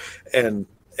occur. And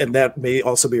that may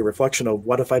also be a reflection of,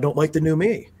 what if I don't like the new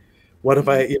me? What if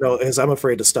I, as I'm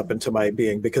afraid to step into my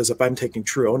being, because if I'm taking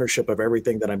true ownership of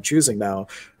everything that I'm choosing now,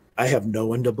 I have no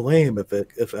one to blame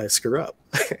if I screw up.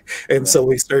 And Right. so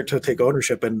we start to take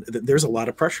ownership, and there's a lot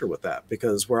of pressure with that,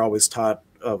 because we're always taught,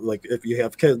 like, if you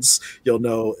have kids, you'll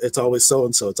know it's always so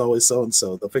and so, it's always so and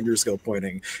so. The fingers go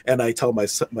pointing, and I tell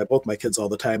both my kids all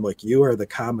the time, like, you are the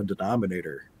common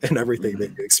denominator in everything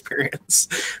that you experience,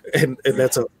 and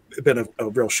that's been a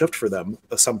real shift for them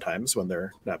sometimes when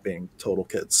they're not being total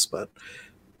kids, but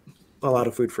a lot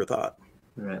of food for thought.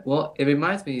 Right. Well, it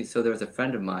reminds me, so there was a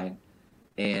friend of mine,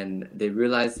 and they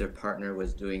realized their partner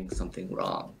was doing something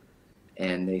wrong.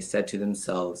 And they said to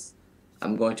themselves,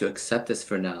 I'm going to accept this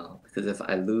for now, because if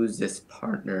I lose this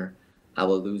partner, I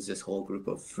will lose this whole group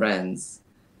of friends.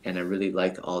 And I really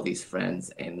like all these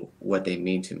friends and what they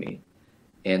mean to me.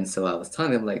 And so I was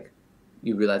telling them, like,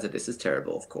 you realize that this is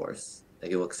terrible, of course,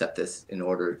 that you'll accept this in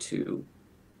order to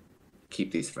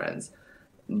keep these friends.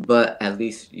 But at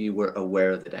least you were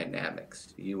aware of the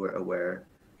dynamics. You were aware,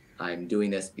 I'm doing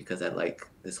this because I like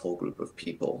this whole group of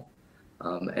people.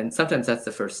 And sometimes that's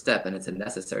the first step, and it's a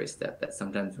necessary step, that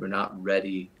sometimes we're not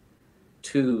ready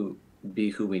to be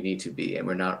who we need to be, and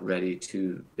we're not ready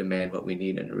to demand what we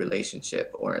need in a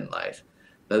relationship or in life.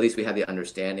 But at least we have the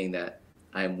understanding that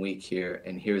I'm weak here,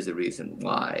 and here's the reason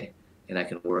why, and I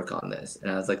can work on this.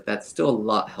 And I was like, that's still a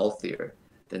lot healthier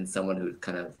than someone who's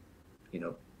kind of,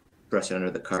 brush it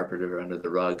under the carpet or under the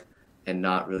rug and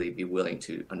not really be willing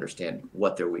to understand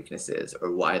what their weakness is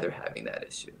or why they're having that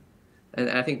issue. And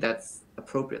I think that's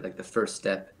appropriate. Like, the first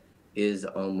step is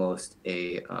almost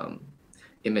a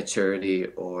immaturity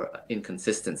or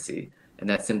inconsistency. And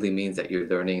that simply means that you're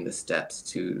learning the steps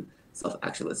to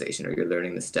self-actualization, or you're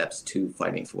learning the steps to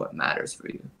fighting for what matters for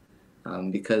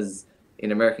you. Because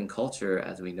in American culture,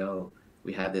 as we know,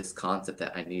 we have this concept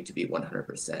that I need to be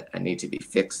 100%. I need to be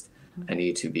fixed. I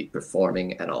need to be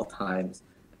performing at all times.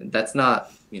 And that's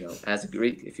not, as a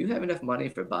Greek, if you have enough money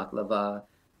for baklava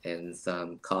and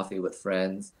some coffee with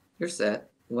friends, you're set.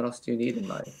 What else do you need in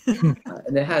life?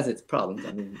 And it has its problems.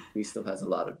 I mean, Greece still has a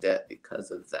lot of debt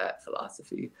because of that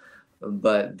philosophy.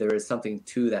 But there is something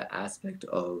to that aspect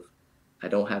of, I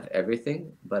don't have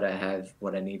everything, but I have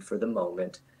what I need for the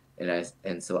moment.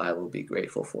 And so I will be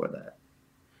grateful for that.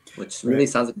 Which really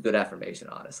sounds like a good affirmation,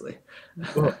 honestly.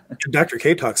 Well, Dr.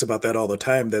 K talks about that all the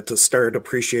time, that to start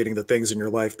appreciating the things in your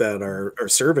life that are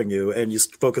serving you, and you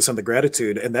focus on the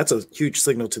gratitude, and that's a huge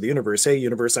signal to the universe. Hey,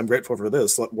 universe, I'm grateful for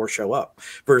this. Let more show up,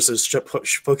 versus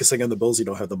focusing on the bills you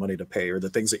don't have the money to pay, or the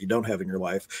things that you don't have in your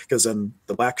life, because then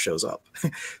the lack shows up.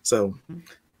 So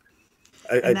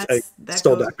I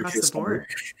stole Dr. K's board.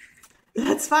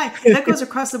 That's fine. That goes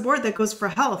across the board. That goes for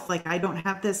health. Like, I don't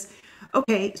have this.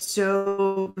 Okay,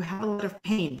 so you have a lot of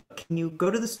pain. Can you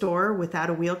go to the store without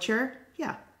a wheelchair?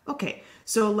 Yeah. Okay.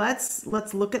 So let's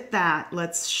look at that.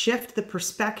 Let's shift the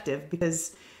perspective,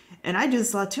 because, and I do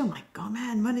this a lot too. I'm like, oh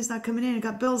man, money's not coming in. I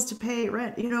got bills to pay,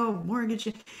 rent,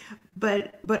 mortgage.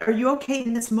 But are you okay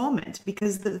in this moment?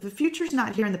 Because the future's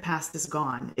not here and the past is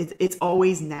gone. It's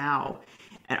always now.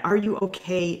 And are you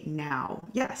okay now?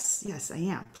 Yes, I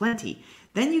am. Plenty.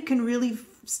 Then you can really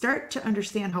start to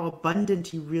understand how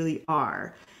abundant you really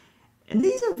are. And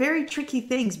these are very tricky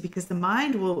things, because the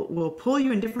mind will pull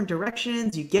you in different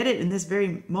directions. You get it in this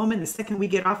very moment. The second we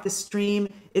get off the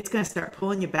stream, it's going to start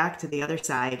pulling you back to the other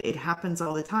side. It happens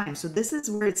all the time. So this is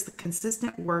where it's the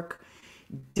consistent work,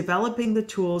 developing the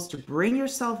tools to bring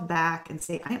yourself back and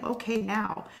say, I'm okay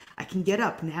now. I can get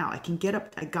up now. I can get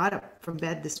up. I got up from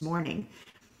bed this morning.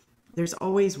 There's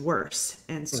always worse.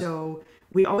 And so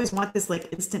we always want this like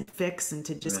instant fix, and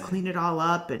to just clean it all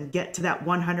up and get to that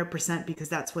 100%, because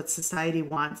that's what society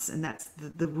wants. And that's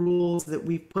the rules that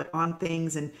we've put on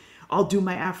things. And I'll do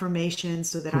my affirmations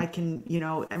so that I can,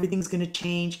 everything's going to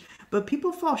change. But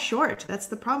people fall short. That's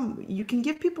the problem. You can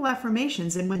give people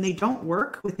affirmations, and when they don't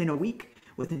work within a week,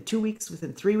 within 2 weeks,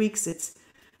 within 3 weeks, it's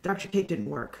Dr. K didn't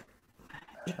work.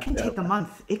 It can take a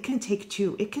month. It can take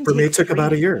 2. It can. For me, it took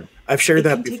about a year. I've shared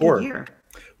that before.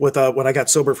 With when I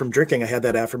got sober from drinking, I had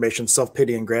that affirmation: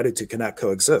 self-pity and gratitude cannot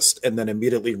coexist, and then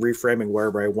immediately reframing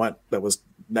wherever I went that was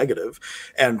negative.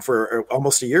 And for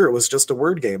almost a year, it was just a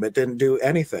word game. It didn't do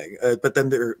anything. But then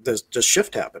there's just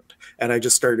shift happened, and I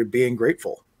just started being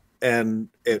grateful, and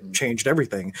it changed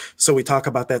everything. So we talk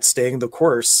about that staying the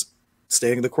course.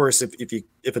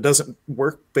 If it doesn't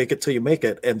work, fake it till you make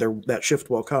it, and that shift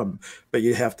will come. But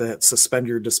you have to suspend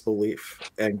your disbelief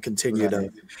and continue to.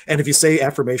 And if you say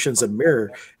affirmations and mirror,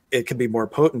 it can be more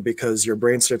potent, because your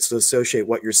brain starts to associate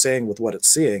what you're saying with what it's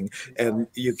seeing, and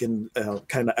you can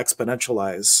kind of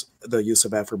exponentialize the use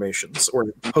of affirmations,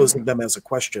 or posing them as a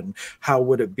question. How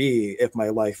would it be if my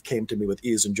life came to me with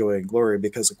ease and joy and glory?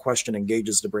 Because a question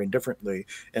engages the brain differently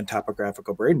in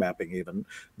topographical brain mapping, even,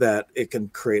 that it can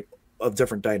create a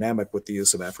different dynamic with the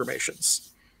use of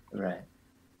affirmations. Right.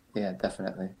 Yeah,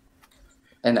 definitely.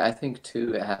 And I think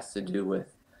too, it has to do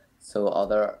with, so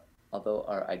although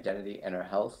our identity and our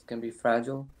health can be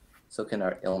fragile, so can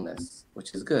our illness,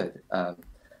 which is good.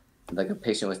 Like a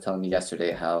patient was telling me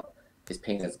yesterday how his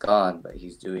pain is gone, but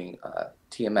he's doing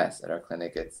TMS at our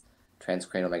clinic. It's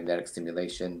transcranial magnetic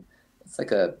stimulation. It's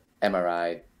like a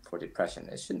MRI for depression.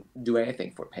 It shouldn't do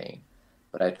anything for pain.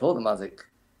 But I told him, I was like,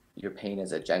 your pain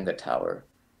is a Jenga tower.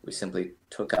 We simply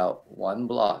took out one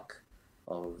block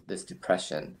of this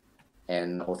depression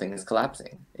and the whole thing is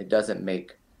collapsing. It doesn't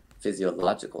make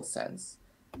physiological sense.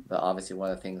 But obviously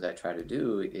one of the things I try to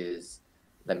do is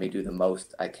let me do the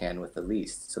most I can with the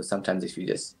least. So sometimes if you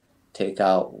just take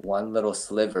out one little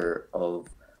sliver of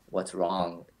what's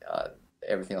wrong,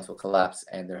 everything else will collapse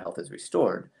and their health is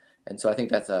restored. And so I think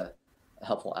that's a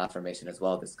helpful affirmation as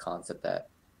well, this concept that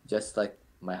just like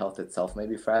my health itself may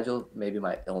be fragile, maybe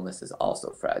my illness is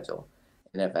also fragile.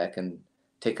 And if I can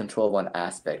take control of one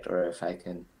aspect, or if I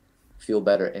can feel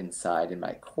better inside in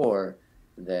my core,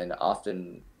 then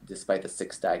often, despite the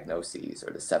 6 diagnoses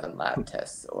or the 7 lab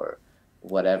tests or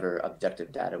whatever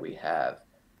objective data we have,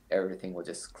 everything will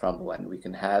just crumble and we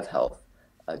can have health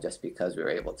just because we were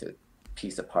able to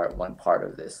piece apart one part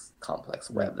of this complex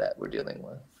web that we're dealing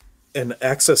with. In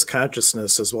access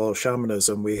consciousness as well as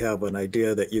shamanism, we have an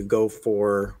idea that you go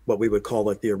for what we would call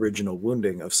like the original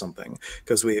wounding of something,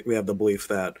 because we have the belief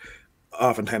that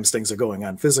oftentimes things are going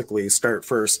on physically start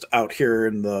first out here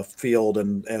in the field,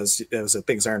 and as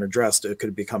things aren't addressed, it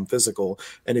could become physical.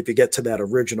 And if you get to that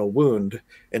original wound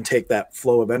and take that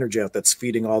flow of energy out that's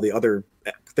feeding all the other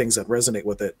things that resonate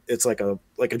with it, it's like a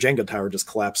Jenga tower just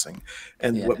collapsing.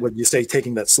 And when you say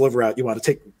taking that sliver out, you want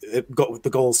to take it, the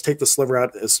goal is take the sliver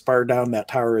out as far down that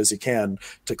tower as you can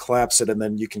to collapse it, and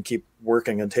then you can keep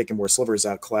working and taking more slivers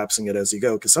out, collapsing it as you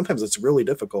go, because sometimes it's really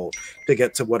difficult to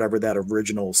get to whatever that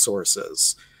original source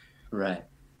is. Right.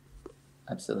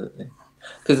 Absolutely.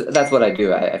 Because that's what I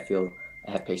do. I feel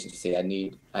I have patients say,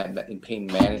 I'm in pain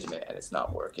management and it's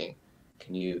not working.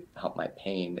 Can you help my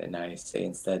pain? And I say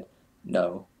instead,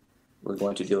 no, we're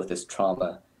going to deal with this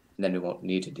trauma and then we won't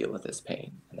need to deal with this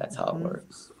pain. And that's how it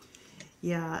works.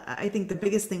 Yeah, I think the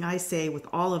biggest thing I say with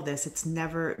all of this, it's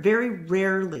never, very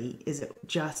rarely is it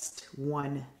just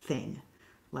one thing.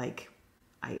 Like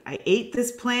I ate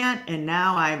this plant and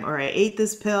now or I ate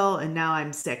this pill and now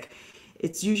I'm sick.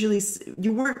 It's usually,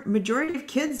 majority of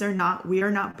kids we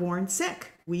are not born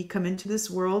sick. We come into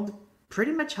this world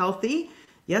pretty much healthy.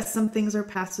 Yes, some things are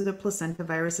passed through the placenta,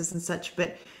 viruses and such,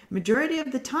 but majority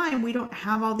of the time we don't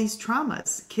have all these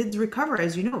traumas. Kids recover,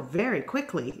 as you know, very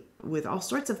quickly with all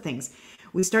sorts of things.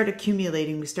 We start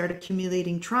accumulating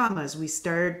traumas. We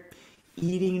start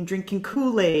eating and drinking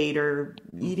Kool-Aid or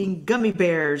eating gummy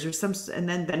bears or and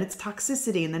then it's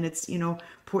toxicity, and then it's,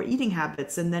 poor eating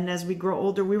habits. And then as we grow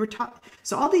older, we were taught.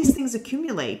 So all these things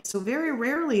accumulate. So very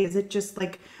rarely is it just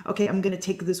like, okay, I'm going to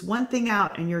take this one thing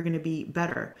out and you're going to be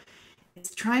better.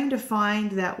 It's trying to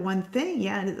find that one thing.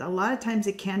 Yeah. And a lot of times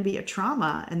it can be a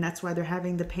trauma, and that's why they're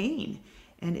having the pain.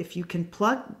 And if you can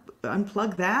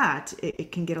unplug that,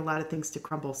 it can get a lot of things to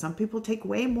crumble. Some people take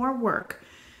way more work.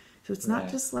 So it's not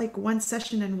just like one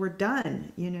session and we're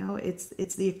done.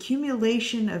 It's the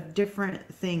accumulation of different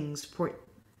things, poor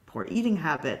eating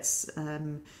habits,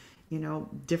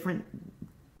 different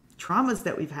traumas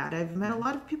that we've had. I've met a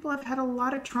lot of people have had a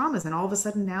lot of traumas, and all of a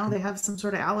sudden now they have some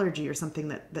sort of allergy or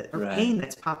something or pain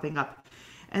that's popping up.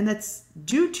 And that's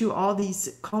due to all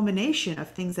these culmination of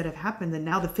things that have happened. And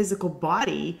now the physical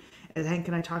body, as Hank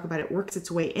and I talk about, it works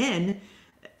its way in,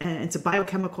 and it's a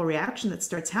biochemical reaction that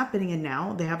starts happening. And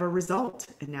now they have a result,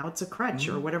 and now it's a crutch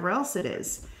or whatever else it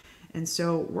is. And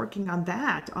so working on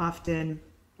that often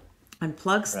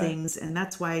unplugs things. And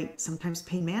that's why sometimes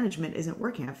pain management isn't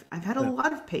working. I've had a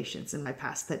lot of patients in my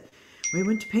past that we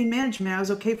went to pain management, I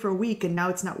was okay for a week, and now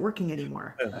it's not working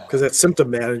anymore. Because that's symptom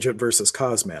management versus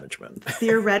cause management.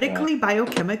 Theoretically,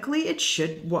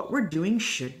 biochemically, what we're doing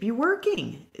should be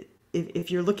working.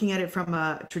 If you're looking at it from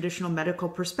a traditional medical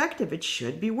perspective, it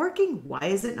should be working. Why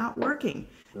is it not working?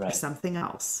 Or something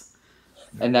else.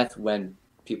 And that's when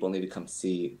people need to come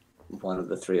see one of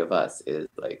the three of us. Is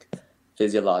like,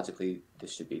 physiologically,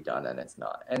 this should be done, and it's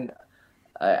not. And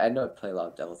I know I play a lot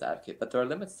of devil's advocate, but there are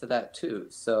limits to that too.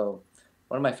 So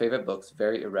one of my favorite books,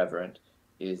 very irreverent,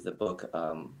 is the book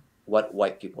What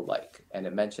White People Like. And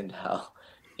it mentioned how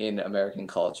in American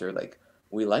culture, like,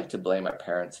 we like to blame our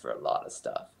parents for a lot of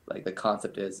stuff. Like, the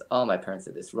concept is, oh, my parents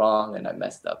did this wrong and I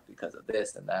messed up because of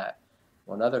this and that.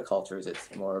 Well, in other cultures,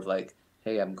 it's more of like,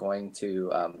 hey, I'm going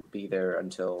to be there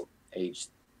until age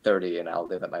 30 and I'll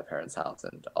live at my parents' house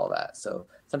and all that. So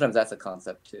sometimes that's a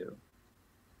concept too.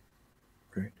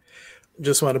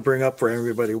 just want to bring up for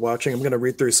everybody watching, I'm going to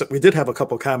read through some. We did have a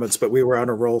couple comments, but we were on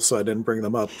a roll, so I didn't bring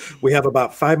them up. We have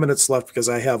about 5 minutes left because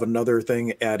I have another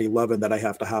thing at 11 that I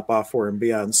have to hop off for and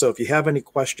be on. So if you have any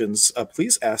questions,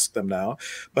 please ask them now.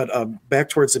 But back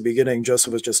towards the beginning,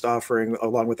 Joseph was just offering,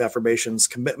 along with affirmations,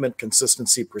 commitment,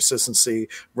 consistency, persistency,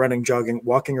 running, jogging,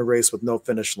 walking a race with no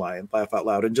finish line, laugh out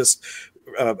loud. And just,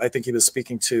 I think he was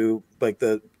speaking to like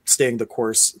the staying the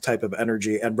course type of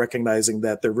energy and recognizing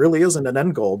that there really isn't an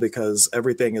end goal because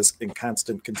everything is in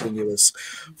constant, continuous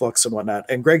flux and whatnot.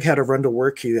 And Greg had to run to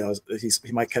work. He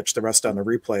might catch the rest on the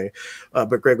replay.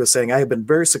 But Greg was saying, I have been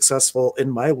very successful in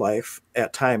my life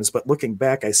at times, but looking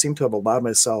back, I seem to have allowed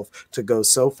myself to go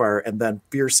so far and then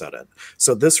fear set in.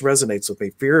 So this resonates with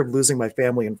me. Fear of losing my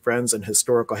family and friends and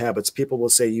historical habits. People will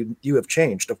say, you have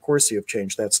changed. Of course you have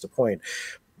changed. That's the point.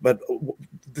 But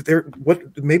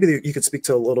maybe you could speak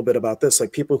to a little bit about this,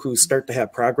 like people who start to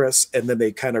have progress and then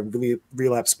they kind of really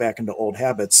relapse back into old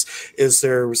habits. Is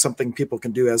there something people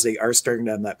can do as they are starting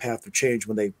on that path of change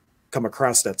when they come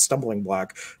across that stumbling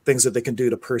block, things that they can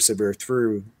do to persevere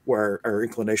through our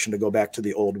inclination to go back to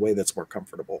the old way that's more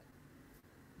comfortable?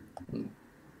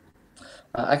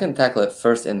 I can tackle it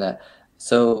first in that.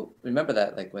 So remember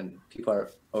that like when people are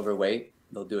overweight,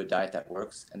 they'll do a diet that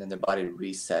works and then their body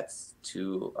resets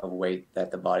to a weight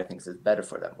that the body thinks is better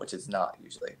for them, which is not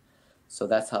usually. So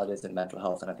that's how it is in mental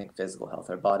health and I think physical health.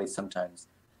 Our body sometimes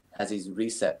has these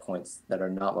reset points that are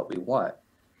not what we want.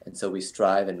 And so we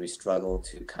strive and we struggle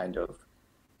to kind of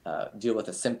deal with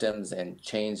the symptoms and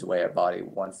change the way our body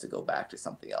wants to go back to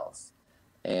something else.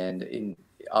 And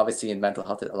obviously in mental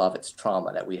health, a lot of it's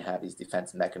trauma, that we have these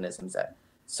defense mechanisms that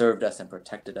served us and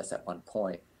protected us at one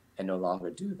point and no longer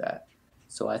do that.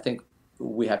 So I think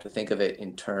we have to think of it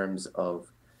in terms of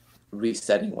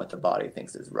resetting what the body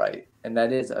thinks is right. And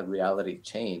that is a reality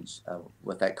change.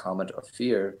 With that comment of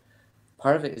fear,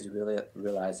 part of it is really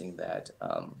realizing that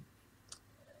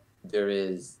there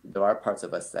are parts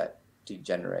of us that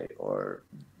degenerate, or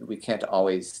we can't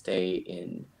always stay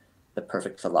in the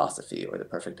perfect philosophy or the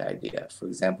perfect idea. For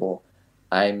example,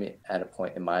 I'm at a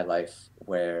point in my life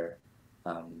where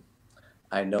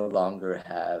I no longer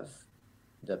have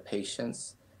the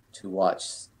patience to watch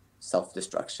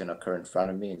self-destruction occur in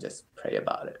front of me and just pray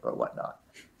about it or whatnot,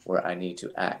 where I need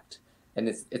to act. And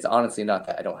it's honestly not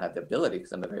that I don't have the ability,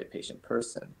 because I'm a very patient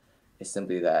person. It's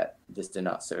simply that this did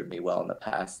not serve me well in the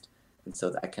past, and so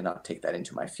that I cannot take that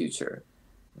into my future,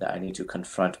 that I need to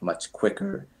confront much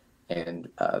quicker. And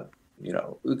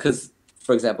because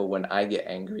for example, when I get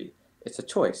angry, it's a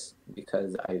choice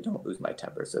because I don't lose my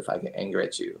temper. So if I get angry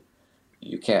at you,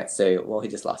 you can't say, well, he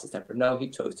just lost his temper. No, he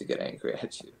chose to get angry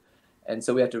at you. And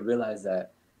so we have to realize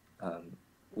that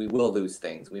we will lose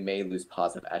things. We may lose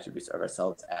positive attributes of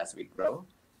ourselves as we grow.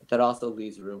 But that also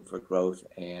leaves room for growth,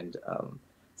 and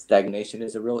stagnation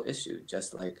is a real issue.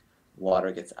 Just like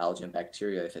water gets algae and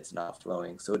bacteria if it's not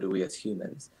flowing, so do we as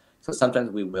humans. So sometimes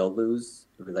we will lose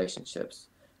relationships.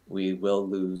 We will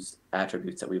lose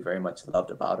attributes that we very much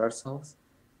loved about ourselves,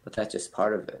 but that's just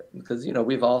part of it. Because,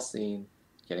 we've all seen,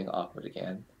 getting awkward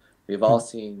again, we've all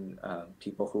seen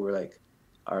people who were like,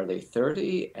 are they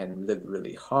 30 and lived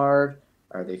really hard?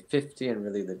 Are they 50 and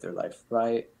really lived their life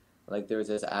right? Like there's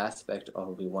this aspect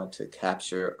of we want to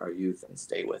capture our youth and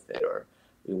stay with it, or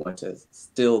we want to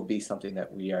still be something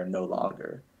that we are no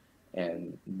longer.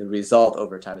 And the result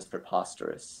over time is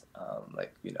preposterous.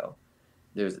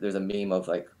 There's a meme of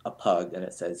like a pug and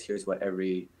it says, here's what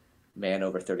every man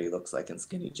over 30 looks like in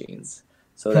skinny jeans.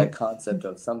 So that concept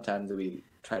of sometimes we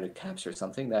try to capture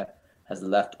something that has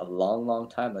left a long, long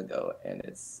time ago, and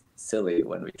it's silly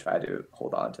when we try to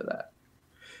hold on to that.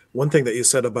 One thing that you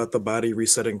said about the body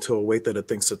resetting to a weight that it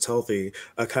thinks it's healthy,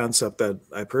 a concept that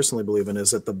I personally believe in,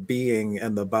 is that the being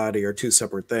and the body are two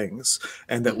separate things,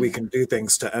 and that we can do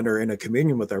things to enter in a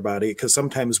communion with our body, because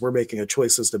sometimes we're making a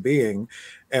choice as the being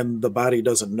and the body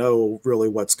doesn't know really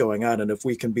what's going on. And if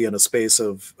we can be in a space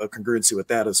of a congruency with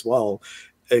that as well,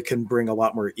 it can bring a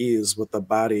lot more ease with the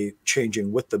body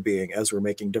changing with the being as we're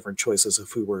making different choices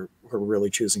of who we're really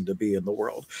choosing to be in the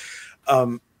world.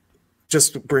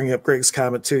 Just bringing up Greg's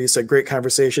comment too. He said, great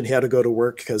conversation. He had to go to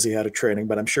work because he had a training,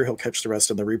 but I'm sure he'll catch the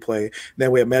rest in the replay.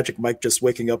 Then we have Magic Mike just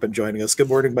waking up and joining us. Good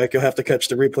morning, Mike. You'll have to catch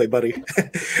the replay, buddy.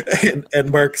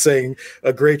 and Mark saying,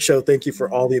 a great show. Thank you for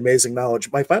all the amazing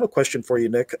knowledge. My final question for you,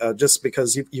 Nick, just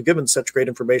because you've given such great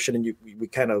information, and we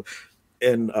kind of,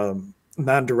 in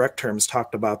non-direct terms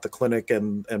talked about the clinic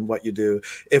and what you do.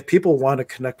 If people want to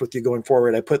connect with you going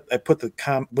forward, I put the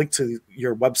link to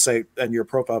your website and your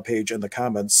profile page in the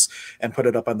comments and put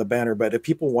it up on the banner. But if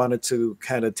people wanted to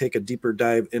kind of take a deeper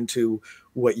dive into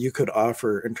what you could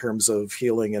offer in terms of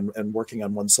healing and working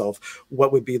on oneself,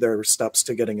 what would be their steps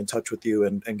to getting in touch with you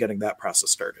and getting that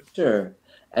process started? Sure.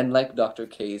 And like Dr.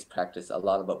 K's practice, a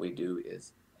lot of what we do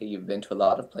is, hey, you've been to a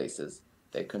lot of places.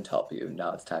 They couldn't help you.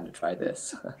 Now it's time to try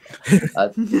this.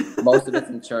 Most of it's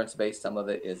insurance-based. Some of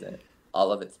it isn't.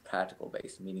 All of it's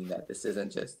practical-based, meaning that this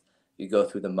isn't just you go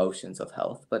through the motions of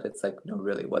health, but it's like, no,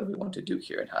 really, what do we want to do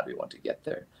here and how do we want to get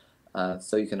there?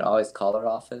 So you can always call our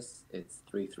office. It's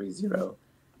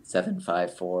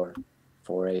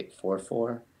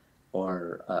 330-754-4844,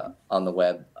 or on the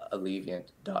web,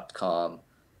 alleviant.com.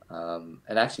 And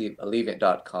actually,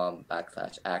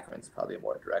 alleviant.com/Akron is probably a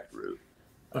more direct route.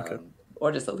 Okay. Or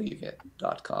just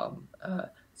alleviant.com.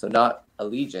 So not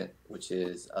Allegiant, which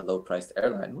is a low-priced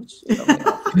airline, which may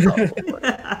not be helpful for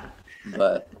it,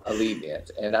 but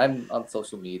Alleviant. And I'm on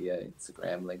social media,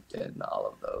 Instagram, LinkedIn, all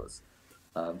of those.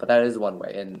 But that is one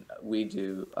way. And we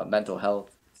do mental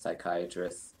health,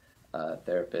 psychiatrists,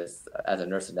 therapists. As a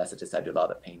nurse anesthetist, I do a lot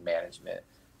of pain management.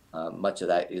 Much of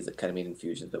that is ketamine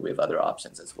infusions, but we have other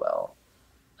options as well.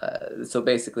 So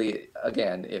basically,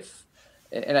 again,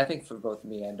 and I think for both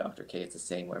me and Dr. K, it's the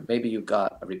same, where maybe you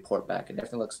got a report back and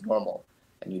everything looks normal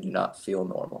and you do not feel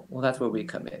normal. Well, that's where we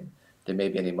come in. There may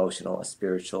be an emotional, a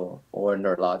spiritual, or a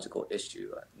neurological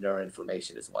issue.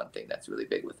 Neuroinflammation is one thing that's really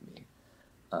big with me.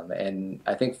 And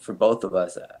I think for both of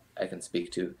us, I can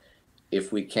speak to,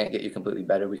 if we can't get you completely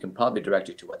better, we can probably direct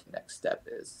you to what the next step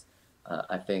is.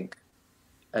 I think,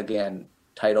 again,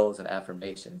 titles and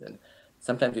affirmations, and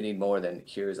sometimes you need more than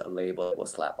here's a label that will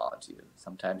slap onto you.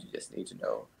 Sometimes you just need to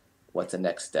know what's the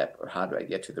next step, or how do I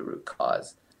get to the root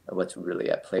cause, or what's really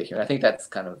at play here. And I think that's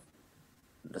kind of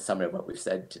the summary of what we've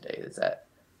said today, is that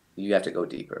you have to go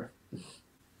deeper.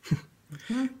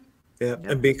 Yeah,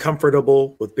 and be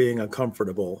comfortable with being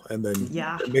uncomfortable, and then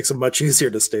it makes it much easier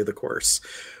to stay the course.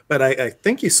 But I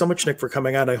thank you so much, Nick, for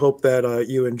coming on. I hope that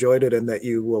you enjoyed it and that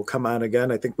you will come on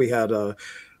again. I think we had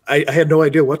I had no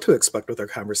idea what to expect with our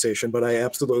conversation, but I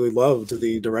absolutely loved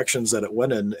the directions that it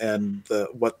went in and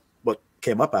what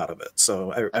came up out of it.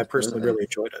 So I personally really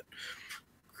enjoyed it.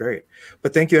 Great.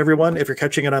 But thank you, everyone. If you're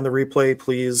catching it on the replay,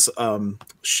 please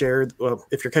share. Well,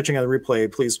 if you're catching on the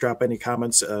replay, please drop any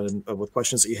comments with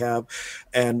questions that you have.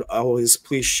 And always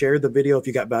please share the video if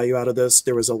you got value out of this.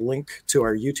 There was a link to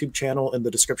our YouTube channel in the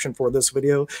description for this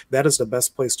video. That is the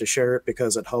best place to share it,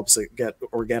 because it helps it get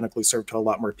organically served to a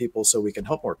lot more people, so we can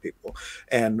help more people.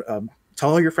 And tell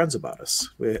all your friends about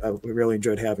us. We really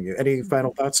enjoyed having you. Any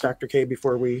final thoughts, Dr. K,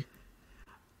 before we...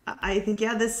 I think,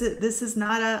 this is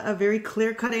not a very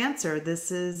clear-cut answer.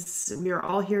 We are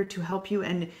all here to help you.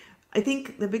 And I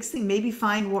think the biggest thing, maybe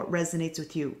find what resonates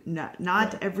with you.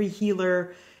 Not every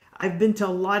healer. I've been to a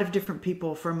lot of different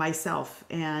people for myself,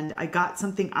 and I got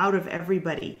something out of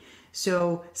everybody.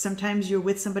 So sometimes you're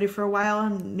with somebody for a while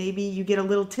and maybe you get a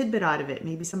little tidbit out of it.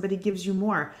 Maybe somebody gives you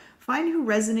more. Find who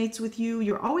resonates with you.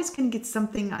 You're always going to get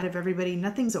something out of everybody.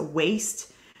 Nothing's a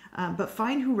waste. But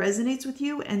find who resonates with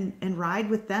you and ride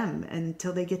with them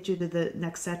until they get you to the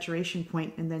next saturation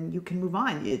point, and then you can move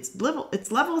on. It's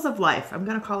levels of life. I'm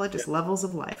going to call it just levels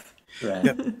of life. Right.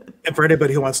 Yeah. And for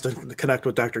anybody who wants to connect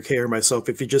with Dr. K or myself,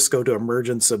 if you just go to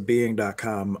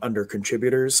emergenceofbeing.com under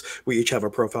contributors, we each have a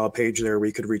profile page there where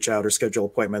you could reach out or schedule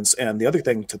appointments. And the other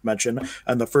thing to mention,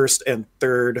 on the first and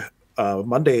third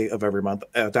Monday of every month,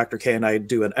 Dr. K and I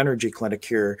do an energy clinic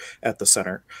here at the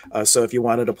center. So if you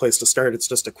wanted a place to start, it's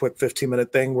just a quick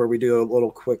 15-minute thing where we do a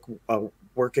little quick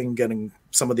working, getting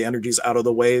some of the energies out of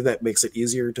the way. That makes it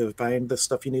easier to find the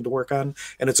stuff you need to work on.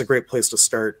 And it's a great place to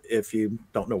start if you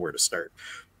don't know where to start.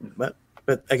 But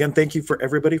again, thank you for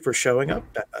everybody for showing up.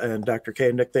 And Dr. K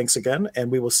and Nick, thanks again.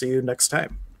 And we will see you next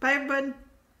time. Bye, everybody.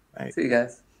 Bye. See you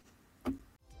guys.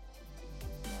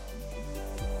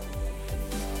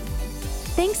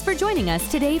 Thanks for joining us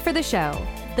today for the show.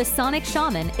 The Sonic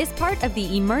Shaman is part of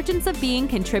the Emergence of Being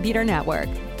Contributor Network.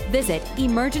 Visit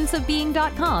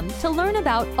emergenceofbeing.com to learn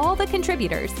about all the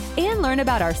contributors and learn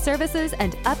about our services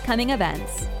and upcoming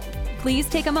events. Please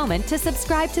take a moment to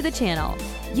subscribe to the channel.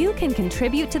 You can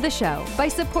contribute to the show by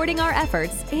supporting our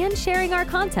efforts and sharing our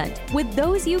content with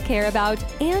those you care about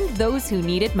and those who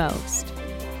need it most.